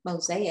 and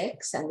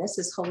this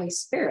is Holy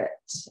Spirit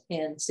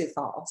in Sioux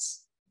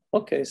Falls.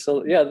 Okay,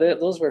 so yeah,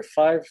 those were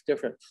 5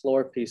 different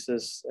floor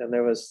pieces, and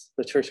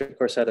the church, of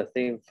course, had a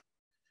theme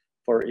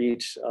for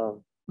each.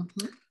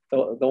 The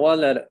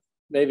one that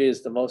maybe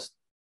is the most,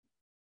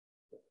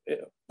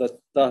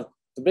 the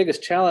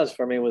biggest challenge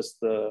for me was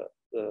the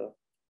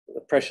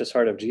precious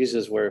heart of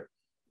Jesus, where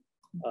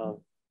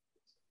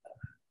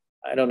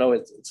I don't know,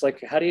 it's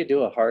like, how do you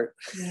do a heart?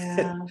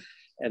 Yeah.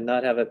 And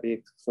not have it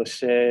be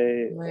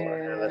cliche or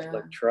have it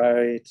look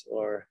trite,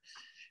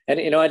 and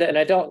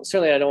I don't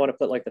want to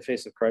put like the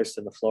face of Christ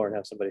in the floor and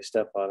have somebody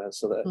step on it.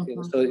 So that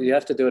so you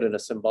have to do it in a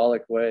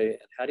symbolic way.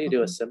 And how do you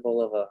do a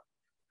symbol of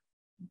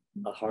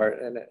a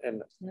heart?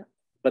 And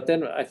but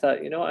then I thought,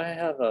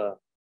 I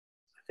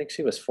think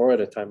she was 4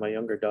 at a time, my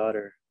younger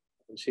daughter,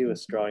 and she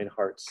was drawing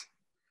hearts.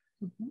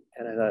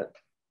 And I thought,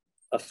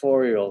 a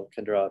 4-year-old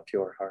can draw a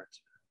pure heart.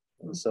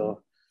 And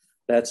so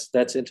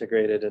that's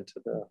integrated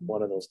into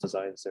one of those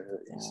designs there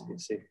that you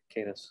see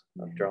Kana's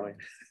drawing.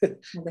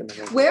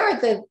 Where are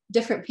the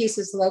different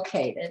pieces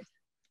located?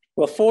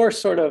 Well, 4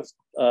 sort of,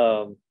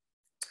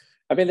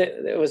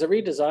 it was a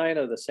redesign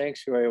of the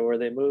sanctuary where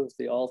they moved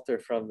the altar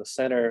from the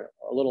center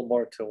a little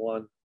more to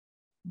one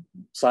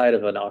side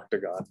of an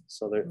octagon.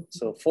 So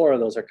 4 of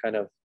those are kind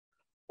of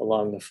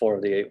along the 4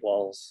 of the 8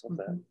 walls of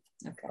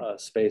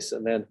that space.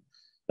 And then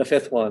the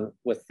 5th one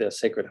with the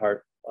Sacred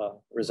Heart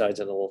resides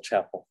in a little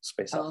chapel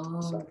space.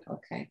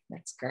 Okay,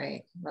 that's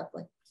great,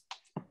 lovely.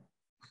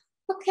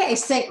 Okay,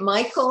 St.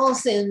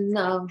 Michael's in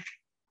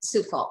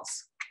Sioux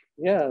Falls.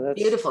 Yeah, that's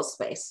beautiful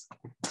space.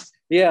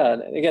 Yeah,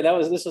 and again,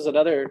 this was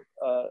another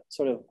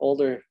sort of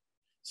older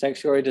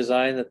sanctuary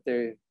design that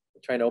they're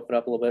trying to open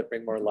up a little bit,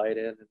 bring more light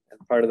in,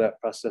 and part of that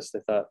process, they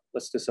thought,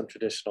 let's do some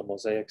traditional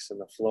mosaics in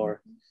the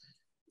floor.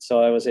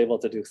 So I was able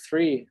to do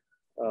 3.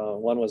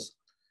 One was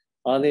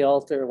on the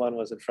altar, one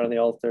was in front of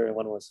the altar, and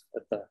one was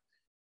at the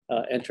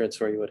entrance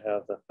where you would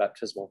have the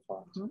baptismal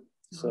font.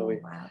 So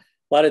a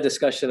lot of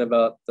discussion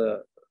about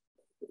the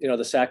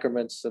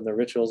sacraments and the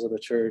rituals of the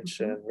church,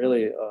 and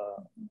really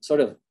sort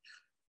of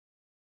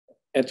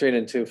entering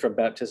into from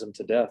baptism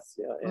to death.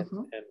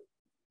 And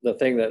the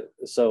thing that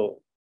is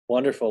so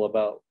wonderful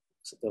about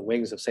the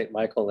wings of St.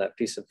 Michael, that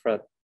piece in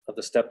front of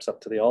the steps up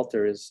to the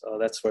altar, is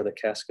that's where the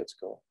caskets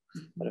go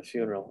at a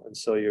funeral. And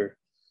so you're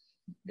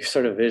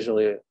sort of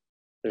visually,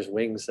 there's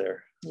wings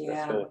there.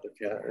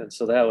 And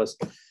so that was,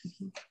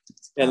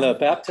 and the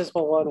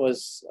baptismal one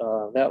was,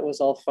 that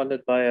was all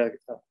funded by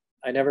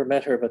I never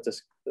met her, but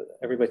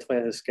everybody told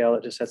me this gal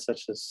that just had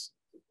such this,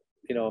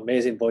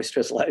 amazing,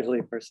 boisterous,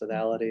 lively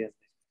personality. And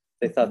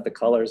they thought the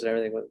colors and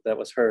everything, that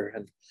was her.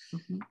 And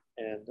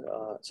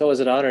so it was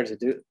an honor to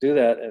do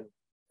that. And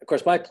of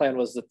course, my plan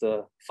was that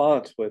the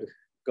font would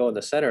go in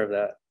the center of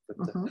that.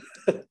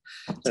 But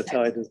that's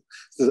how I did.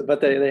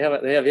 But they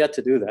have yet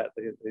to do that.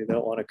 They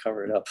don't want to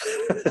cover it up.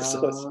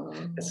 So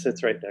it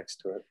sits right next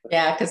to it.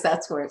 Yeah, because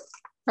that's where it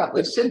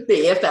probably should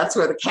be, if that's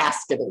where the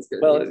casket is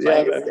going to be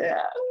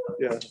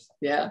placed.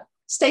 Yeah.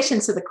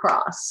 Stations of the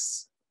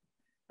Cross.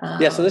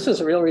 So this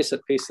was a real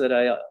recent piece that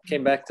I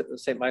came back to.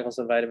 St. Michael's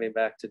invited me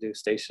back to do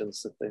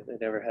stations, that they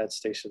never had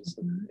stations.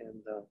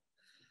 And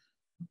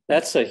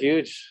that's a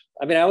huge,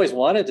 I always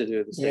wanted to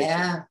do the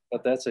station,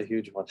 but that's a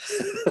huge one.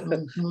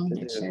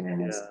 It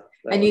sure is.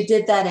 And you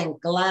did that in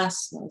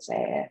glass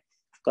mosaic.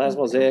 Glass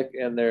mosaic,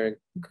 and they're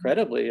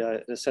incredibly,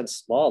 in a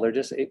sense, small. They're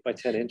just 8 by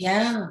 10 inches.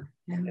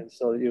 And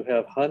so you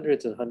have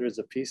hundreds and hundreds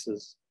of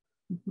pieces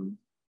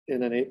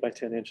in an 8 by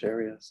 10 inch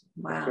area.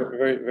 Wow.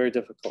 Very, very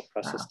difficult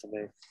process to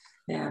make.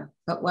 Yeah,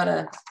 but what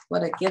a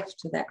gift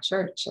to that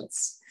church.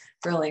 It's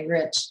really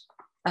rich.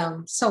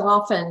 So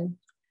often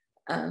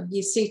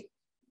you see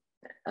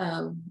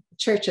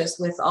churches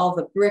with all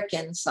the brick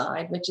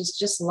inside, which is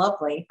just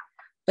lovely,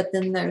 but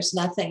then there's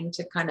nothing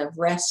to kind of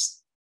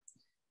rest,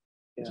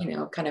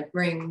 kind of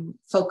bring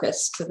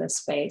focus to the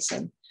space.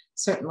 And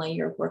certainly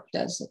your work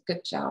does a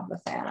good job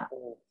with that.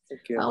 Oh,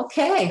 thank you.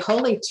 Okay,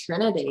 Holy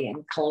Trinity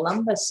in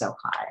Columbus,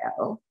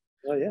 Ohio.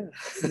 Oh, yeah.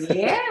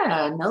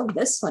 Yeah, know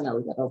this one a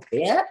little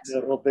bit. Yeah,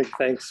 well, big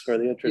thanks for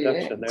the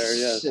introduction there.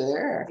 Yeah.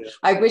 Sure. Yeah.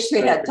 I wish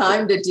we had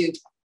time to do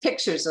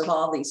pictures of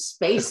all these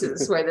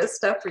spaces where this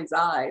stuff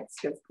resides.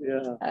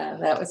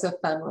 That was a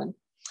fun one.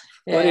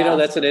 Well,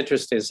 that's an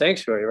interesting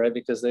sanctuary, right?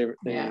 Because they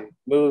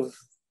move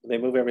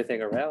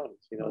everything around,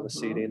 the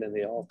seating and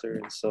the altar.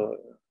 And so,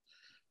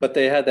 but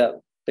they had that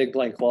big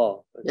blank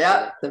wall.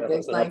 Yeah, the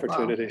big blank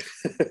opportunity.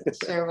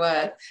 Sure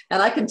was.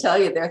 And I can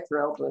tell you they're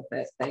thrilled with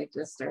it. They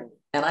just are.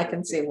 And I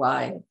can see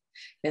why.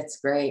 It's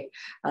great.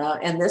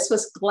 And this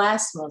was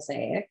glass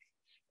mosaic.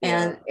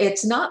 And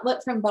it's not lit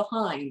from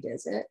behind,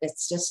 is it?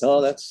 It's just...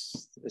 No,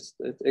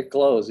 it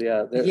glows,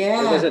 It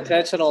was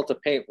intentional to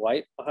paint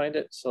white behind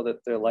it so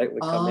that the light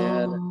would come in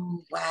and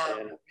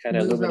kind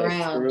of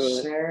illuminate through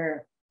it.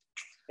 Sure.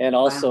 And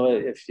also,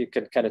 Wow. if you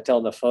can kind of tell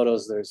in the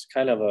photos, there's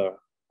kind of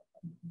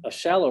a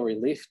shallow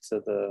relief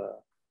to the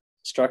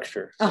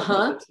structure.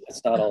 So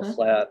it's not all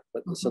flat,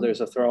 but so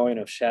there's a throwing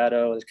of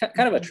shadow. It's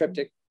kind of a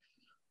triptych,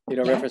 you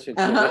know, referencing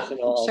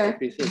traditional altar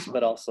pieces,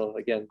 but also,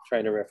 again,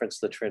 trying to reference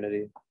the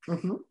Trinity.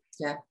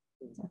 Yeah,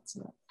 that's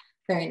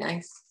very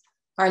nice.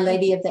 Our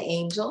Lady of the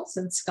Angels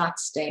in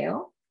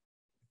Scottsdale.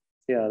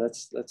 Yeah, that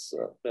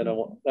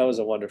was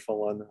a wonderful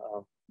one.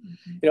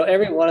 You know,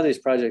 every one of these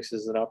projects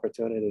is an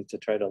opportunity to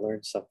try to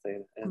learn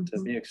something, and to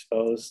be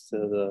exposed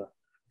to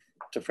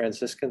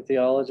Franciscan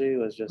theology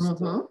was just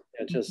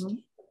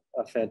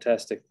a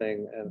fantastic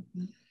thing.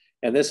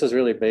 And this is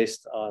really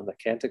based on the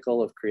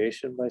Canticle of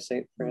Creation by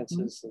St.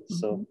 Francis. And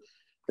so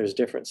there's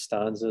different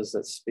stanzas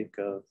that speak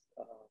of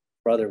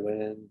Brother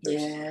Wind,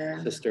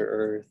 Sister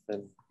Earth,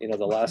 and, you know,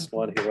 the last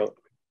one he wrote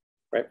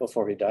right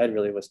before he died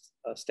really was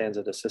a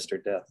stanza to Sister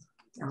Death.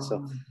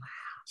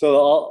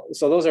 So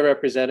those are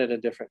represented in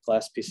different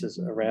glass pieces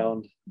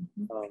around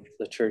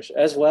the church,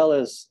 as well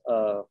as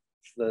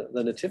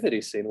the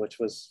nativity scene, which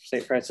was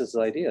St. Francis'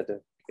 idea,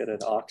 to get an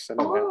ox and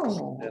a mouse.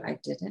 I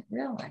didn't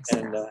realize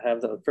and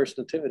have the first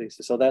nativity.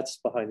 So that's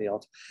behind the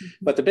altar.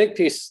 But the big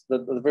piece,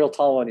 the real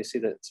tall one you see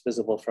that's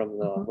visible from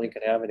the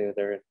Lincoln Avenue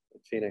there in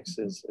Phoenix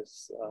is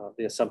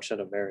the Assumption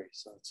of Mary.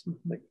 So it's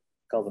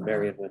called the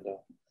Marian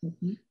window.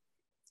 And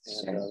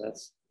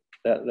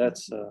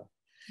that's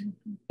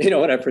you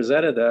know, when I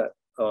presented that,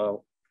 I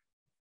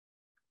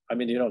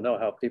mean, you don't know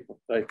how people,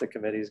 like, the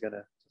committee is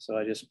gonna, so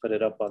I just put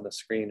it up on the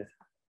screen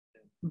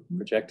and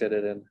projected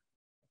it in,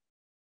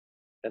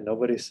 and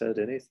nobody said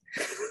anything.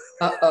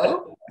 I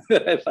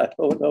thought,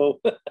 oh no.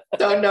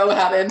 Don't know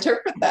how to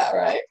interpret that,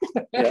 right?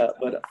 Yeah,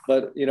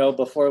 but you know,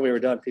 before we were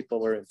done, people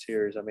were in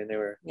tears. I mean, they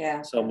were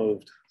so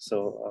moved.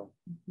 So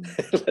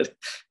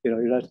you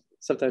know,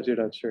 sometimes you're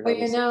not sure. Well,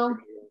 you know,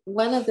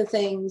 one of the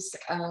things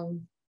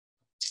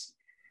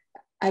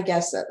I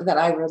guess that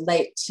I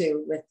relate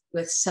to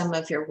with some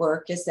of your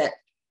work is that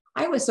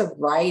I was a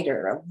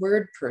writer, a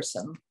word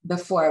person,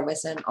 before I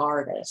was an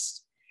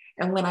artist.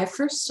 And when I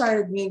first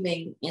started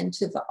moving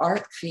into the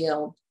art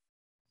field,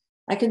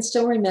 I can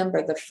still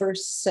remember the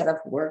first set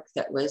of work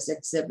that was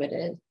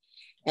exhibited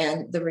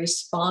and the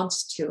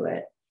response to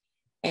it.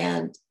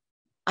 And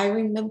I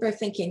remember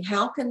thinking,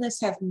 how can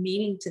this have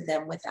meaning to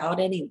them without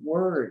any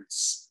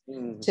words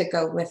to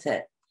go with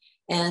it?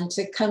 And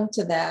to come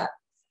to that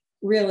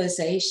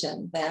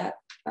realization that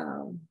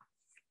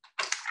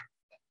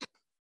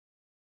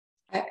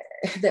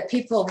that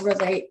people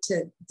relate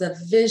to the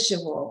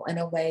visual in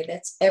a way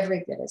that's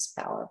every bit as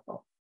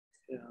powerful.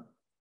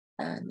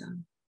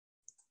 And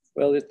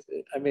well,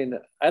 I mean,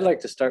 I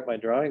like to start my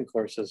drawing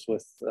courses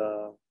with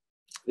the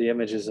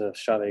images of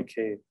Chauvet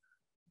Cave,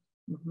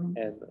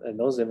 and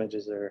those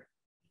images are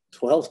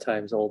 12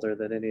 times older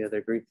than any of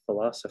the Greek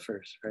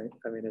philosophers, right?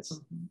 I mean,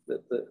 it's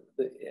the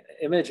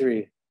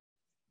imagery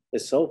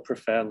is so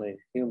profoundly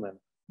human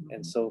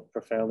and so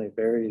profoundly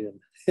buried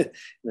in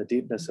the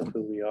deepness of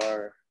who we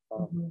are.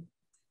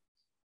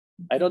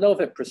 I don't know if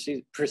it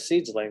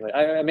precedes language.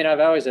 I mean, I've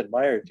always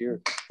admired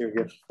your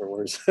gift for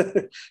words.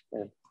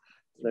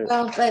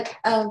 Well, but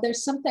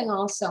there's something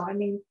also, I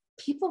mean,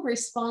 people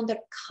respond to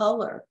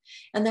color.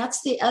 And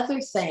that's the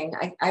other thing.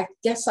 I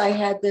guess I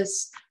had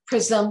this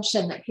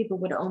presumption that people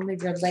would only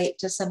relate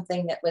to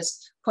something that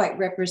was quite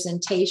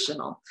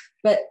representational.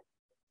 But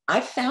I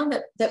found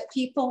that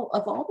people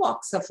of all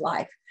walks of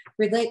life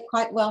relate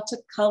quite well to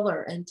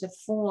color and to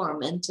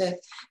form and to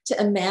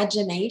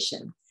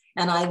imagination.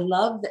 And I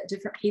love that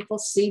different people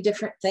see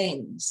different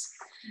things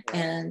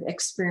and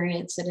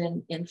experience it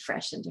in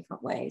fresh and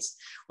different ways.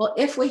 Well,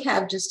 if we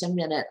have just a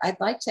minute, I'd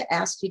like to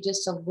ask you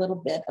just a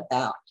little bit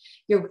about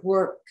your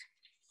work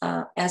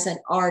as an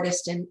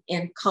artist in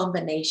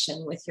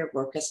combination with your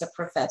work as a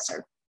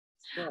professor.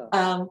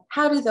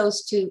 How do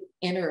those two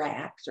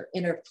interact or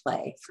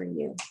interplay for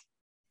you?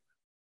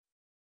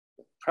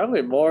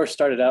 Probably more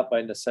started out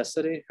by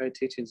necessity, right?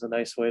 Teaching's a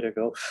nice way to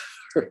go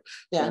for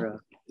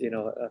you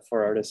know,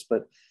 for artists,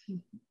 but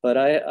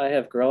I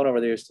have grown over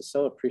the years to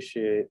so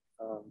appreciate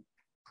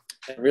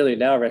and really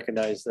now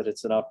recognize that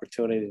it's an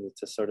opportunity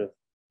to sort of,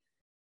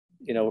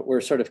 you know, we're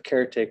sort of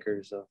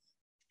caretakers of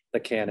the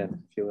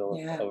canon, if you will,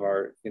 of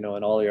art, you know,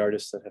 and all the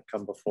artists that have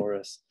come before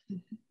us.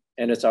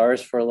 And it's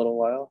ours for a little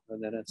while,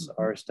 and then it's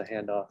ours to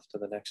hand off to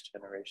the next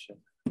generation.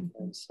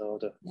 And so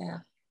to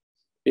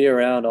be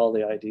around all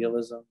the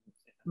idealism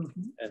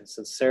and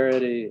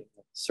sincerity,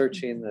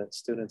 searching that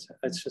students,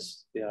 it's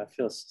just, I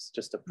feel it's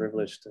just a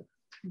privilege to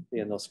be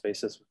in those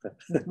spaces with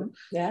them.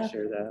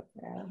 Share that.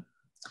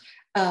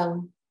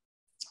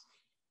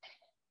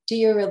 Do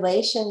your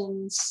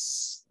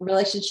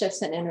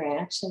relationships and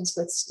interactions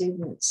with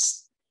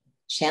students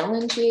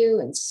challenge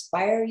you,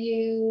 inspire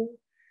you,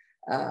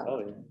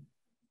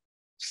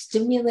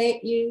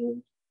 stimulate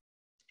you,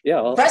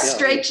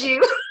 frustrate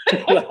you?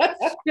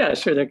 Yeah,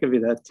 sure, there could be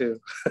that too.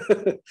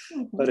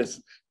 But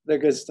the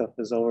good stuff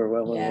is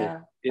overwhelmingly,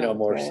 you know,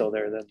 more so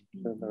there than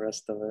the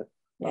rest of it.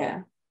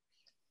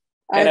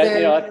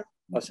 And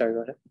sorry,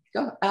 go ahead.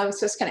 I was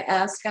just going to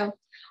ask, are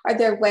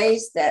there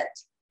ways that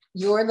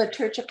your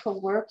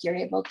liturgical work, you're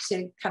able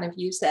to kind of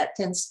use that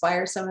to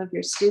inspire some of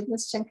your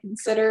students to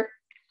consider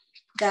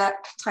that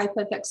type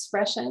of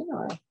expression?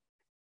 Or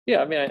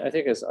Yeah, I mean, I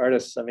think as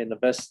artists, I mean, the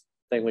best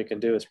thing we can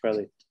do is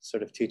probably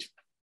sort of teach,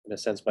 in a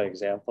sense, by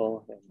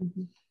example,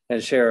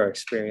 and share our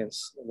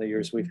experience in the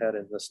years we've had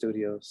in the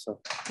studios. So,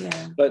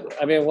 yeah. But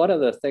I mean, one of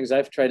the things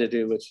I've tried to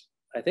do, which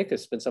I think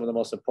has been some of the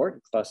most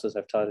important classes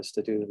I've taught, is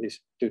to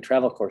do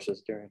travel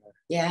courses during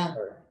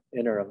our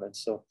interim. And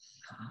so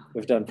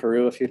we've done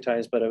Peru a few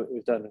times, but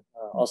we've done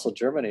also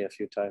Germany a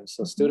few times.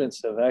 So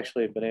students have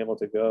actually been able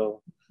to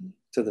go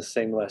to the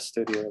same glass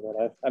studio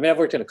that I've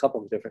worked in a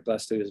couple of different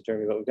glass studios in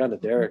Germany, but we've gone to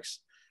Derek's.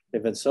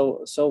 They've been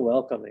so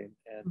welcoming,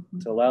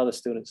 and to allow the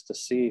students to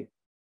see,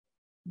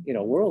 you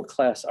know,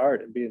 world-class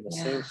art and be in the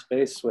same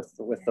space with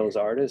those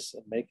artists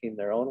and making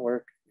their own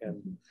work,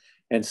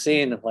 and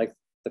seeing like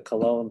the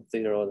Cologne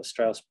Cathedral or the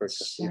Strasbourg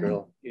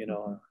Cathedral, you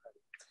know.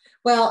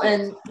 Well,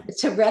 and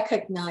to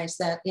recognize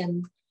that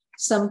in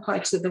some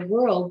parts of the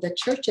world, the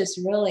churches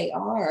really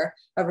are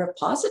a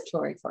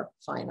repository for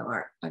fine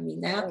art. I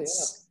mean,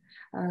 that's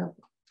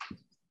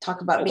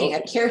talk about being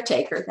a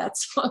caretaker.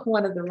 That's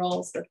one of the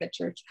roles that the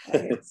church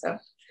plays. So,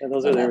 and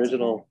those are the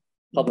original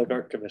public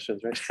art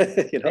commissions, right?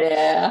 You know?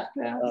 Yeah.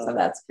 So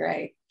that's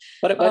great.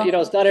 But you know,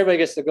 it's not everybody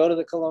gets to go to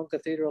the Cologne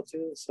Cathedral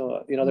too.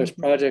 So, you know, there's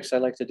projects I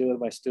like to do with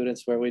my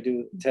students where we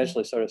do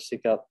intentionally sort of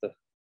seek out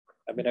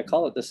I mean, I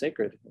call it the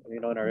sacred,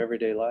 you know, in our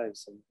everyday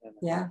lives.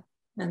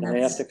 And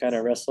they have to kind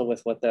of wrestle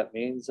with what that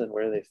means and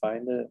where they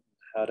find it,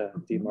 how to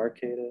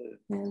demarcate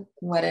it.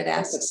 What it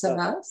asks of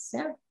us.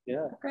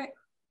 Yeah. Great.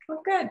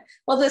 Well, good.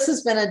 Well, this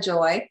has been a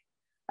joy.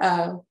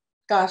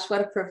 Gosh,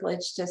 what a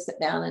privilege to sit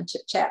down and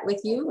chit chat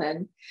with you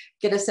and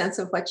get a sense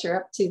of what you're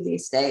up to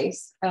these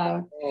days.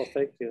 Oh,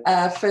 thank you.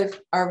 For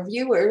our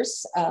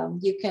viewers,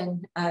 you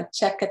can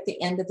check at the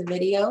end of the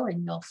video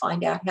and you'll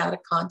find out how to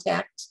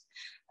contact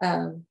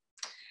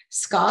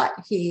Scott.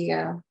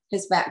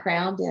 His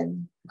background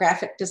in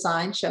graphic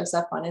design shows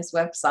up on his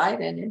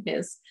website, and in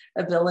his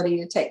ability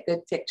to take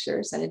good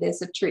pictures. And it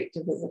is a treat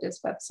to visit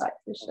his website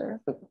for sure.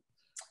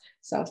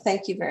 So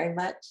thank you very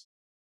much.